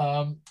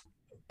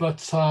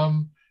 but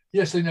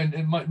yes,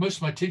 and most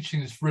of my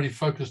teaching is really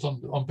focused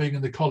on being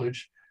in the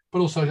college. But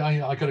also,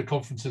 I go to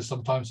conferences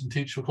sometimes and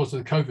teach. Of course,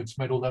 the COVID's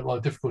made all that rather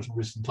difficult in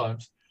recent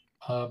times.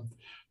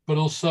 But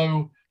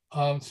also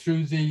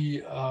through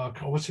the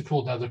what's it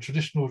called now? The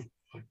traditional.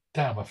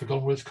 Damn, I've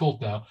forgotten what it's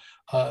called now.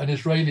 An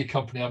Israeli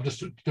company. I'm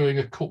just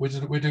doing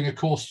we're doing a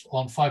course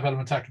on five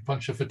element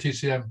acupuncture for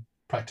TCM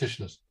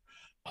practitioners.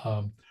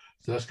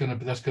 So that's going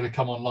to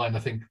come online, I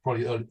think,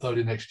 probably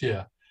early next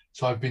year.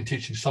 So I've been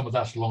teaching some of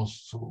that along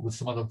with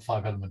some other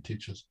five element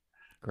teachers.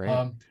 Great.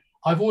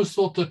 I've always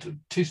thought that a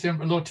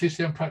lot of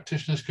TCM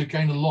practitioners could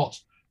gain a lot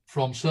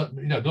from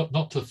certain,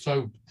 not to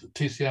throw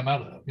TCM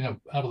out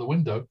of the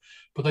window,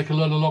 but they can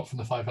learn a lot from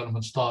the five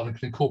element style and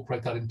can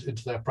incorporate that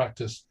into their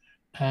practice,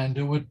 and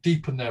it would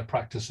deepen their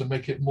practice and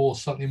make it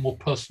something more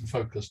person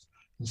focused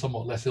and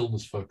somewhat less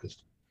illness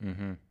focused.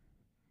 Mm-hmm.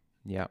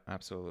 Yeah,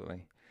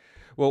 absolutely.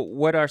 Well,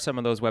 what are some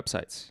of those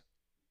websites?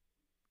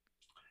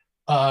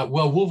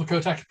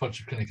 Wolvercote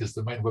Acupuncture Clinic is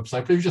the main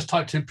website. But if you just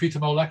typed in Peter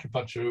Mole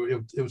Acupuncture,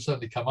 it would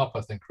certainly come up,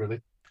 I think,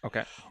 really.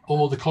 Okay.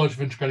 Or the College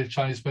of Integrated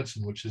Chinese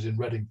Medicine, which is in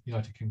Reading,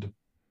 United Kingdom.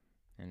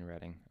 In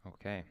Reading.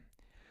 Okay.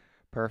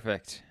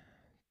 Perfect.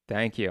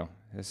 Thank you.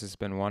 This has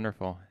been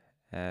wonderful.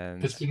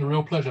 And it's been a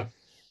real pleasure.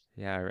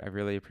 Yeah, I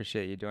really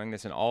appreciate you doing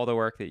this and all the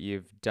work that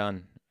you've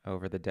done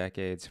over the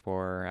decades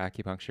for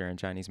acupuncture and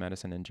Chinese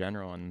medicine in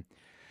general, and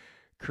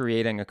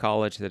creating a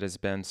college that has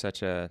been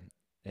such a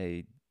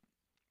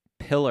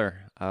pillar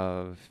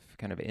of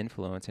kind of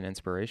influence and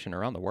inspiration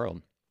around the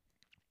world.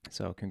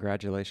 So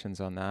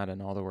congratulations on that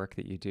and all the work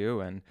that you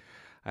do. And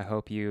I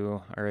hope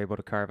you are able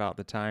to carve out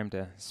the time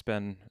to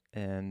spend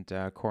in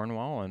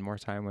Cornwall and more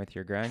time with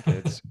your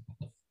grandkids.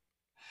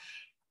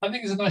 I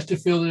think it's nice to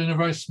feel that in a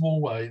very small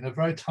way, in a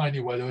very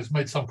tiny way, there was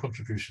made some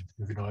contribution,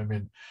 if you know what I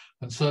mean.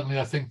 And certainly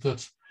I think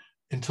that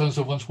in terms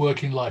of one's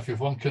working life, if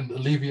one can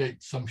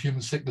alleviate some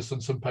human sickness in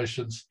some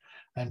patients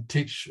and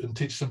teach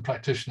some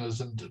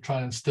practitioners and try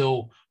and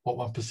instill what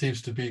one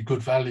perceives to be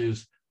good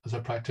values as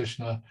a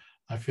practitioner,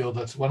 I feel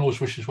that one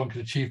always wishes one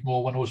could achieve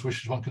more, one always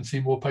wishes one can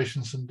see more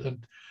patients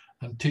and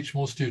teach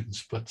more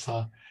students. But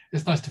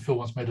it's nice to feel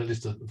one's made at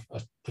least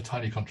a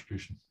tiny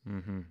contribution.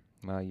 Mm-hmm.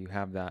 Well, you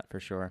have that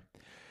for sure.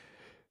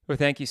 Well,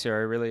 thank you, sir. I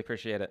really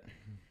appreciate it.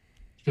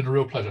 It's been a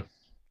real pleasure.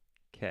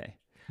 Okay.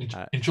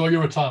 Enjoy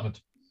your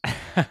retirement.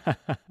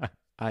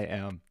 I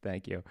am.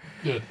 Thank you.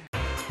 Good.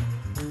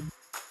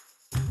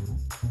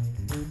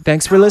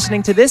 Thanks for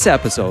listening to this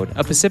episode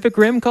of Pacific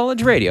Rim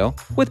College Radio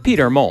with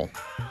Peter Mole.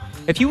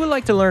 If you would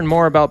like to learn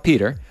more about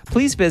Peter,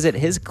 please visit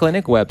his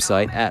clinic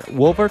website at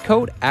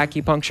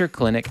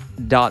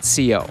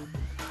wolvercoteacupunctureclinic.co.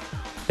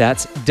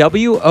 That's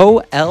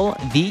WOLVERCOTE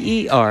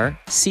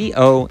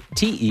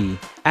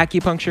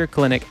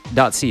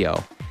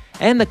acupunctureclinic.co,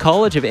 and the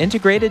College of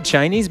Integrated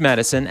Chinese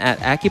Medicine at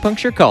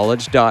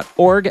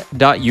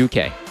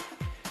acupuncturecollege.org.uk.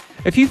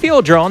 If you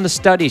feel drawn to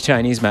study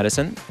Chinese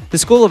medicine, the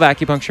School of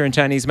Acupuncture and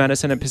Chinese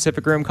Medicine at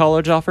Pacific Rim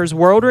College offers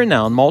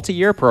world-renowned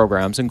multi-year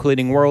programs,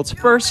 including world's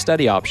first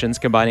study options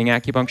combining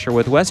acupuncture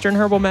with Western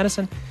herbal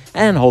medicine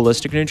and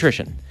holistic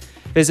nutrition.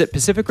 Visit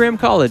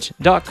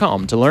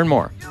pacificrimcollege.com to learn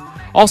more.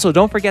 Also,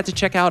 don't forget to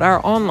check out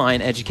our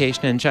online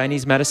education in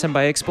Chinese medicine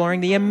by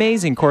exploring the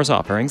amazing course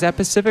offerings at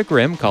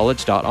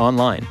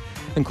pacificrimcollege.online,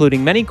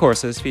 including many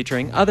courses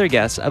featuring other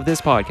guests of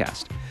this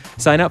podcast.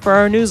 Sign up for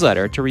our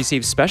newsletter to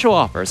receive special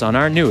offers on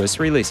our newest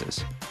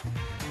releases.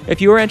 If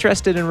you are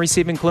interested in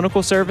receiving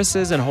clinical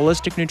services in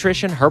holistic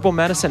nutrition, herbal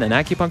medicine, and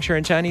acupuncture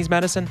and Chinese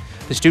medicine,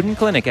 the Student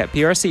Clinic at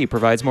PRC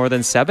provides more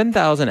than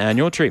 7,000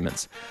 annual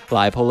treatments.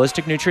 Live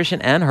holistic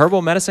nutrition and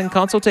herbal medicine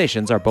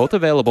consultations are both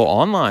available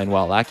online,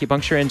 while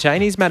acupuncture and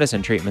Chinese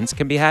medicine treatments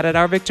can be had at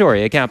our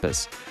Victoria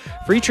campus.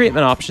 Free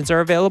treatment options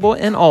are available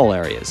in all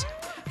areas.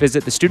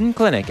 Visit the Student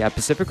Clinic at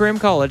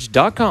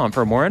pacificrimcollege.com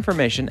for more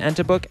information and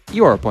to book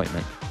your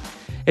appointment.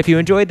 If you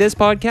enjoyed this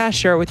podcast,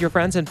 share it with your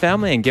friends and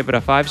family and give it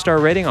a 5-star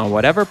rating on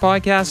whatever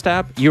podcast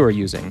app you are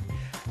using.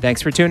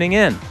 Thanks for tuning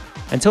in.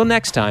 Until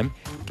next time,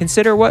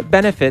 consider what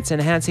benefits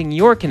enhancing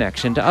your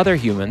connection to other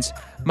humans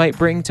might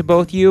bring to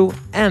both you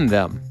and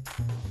them.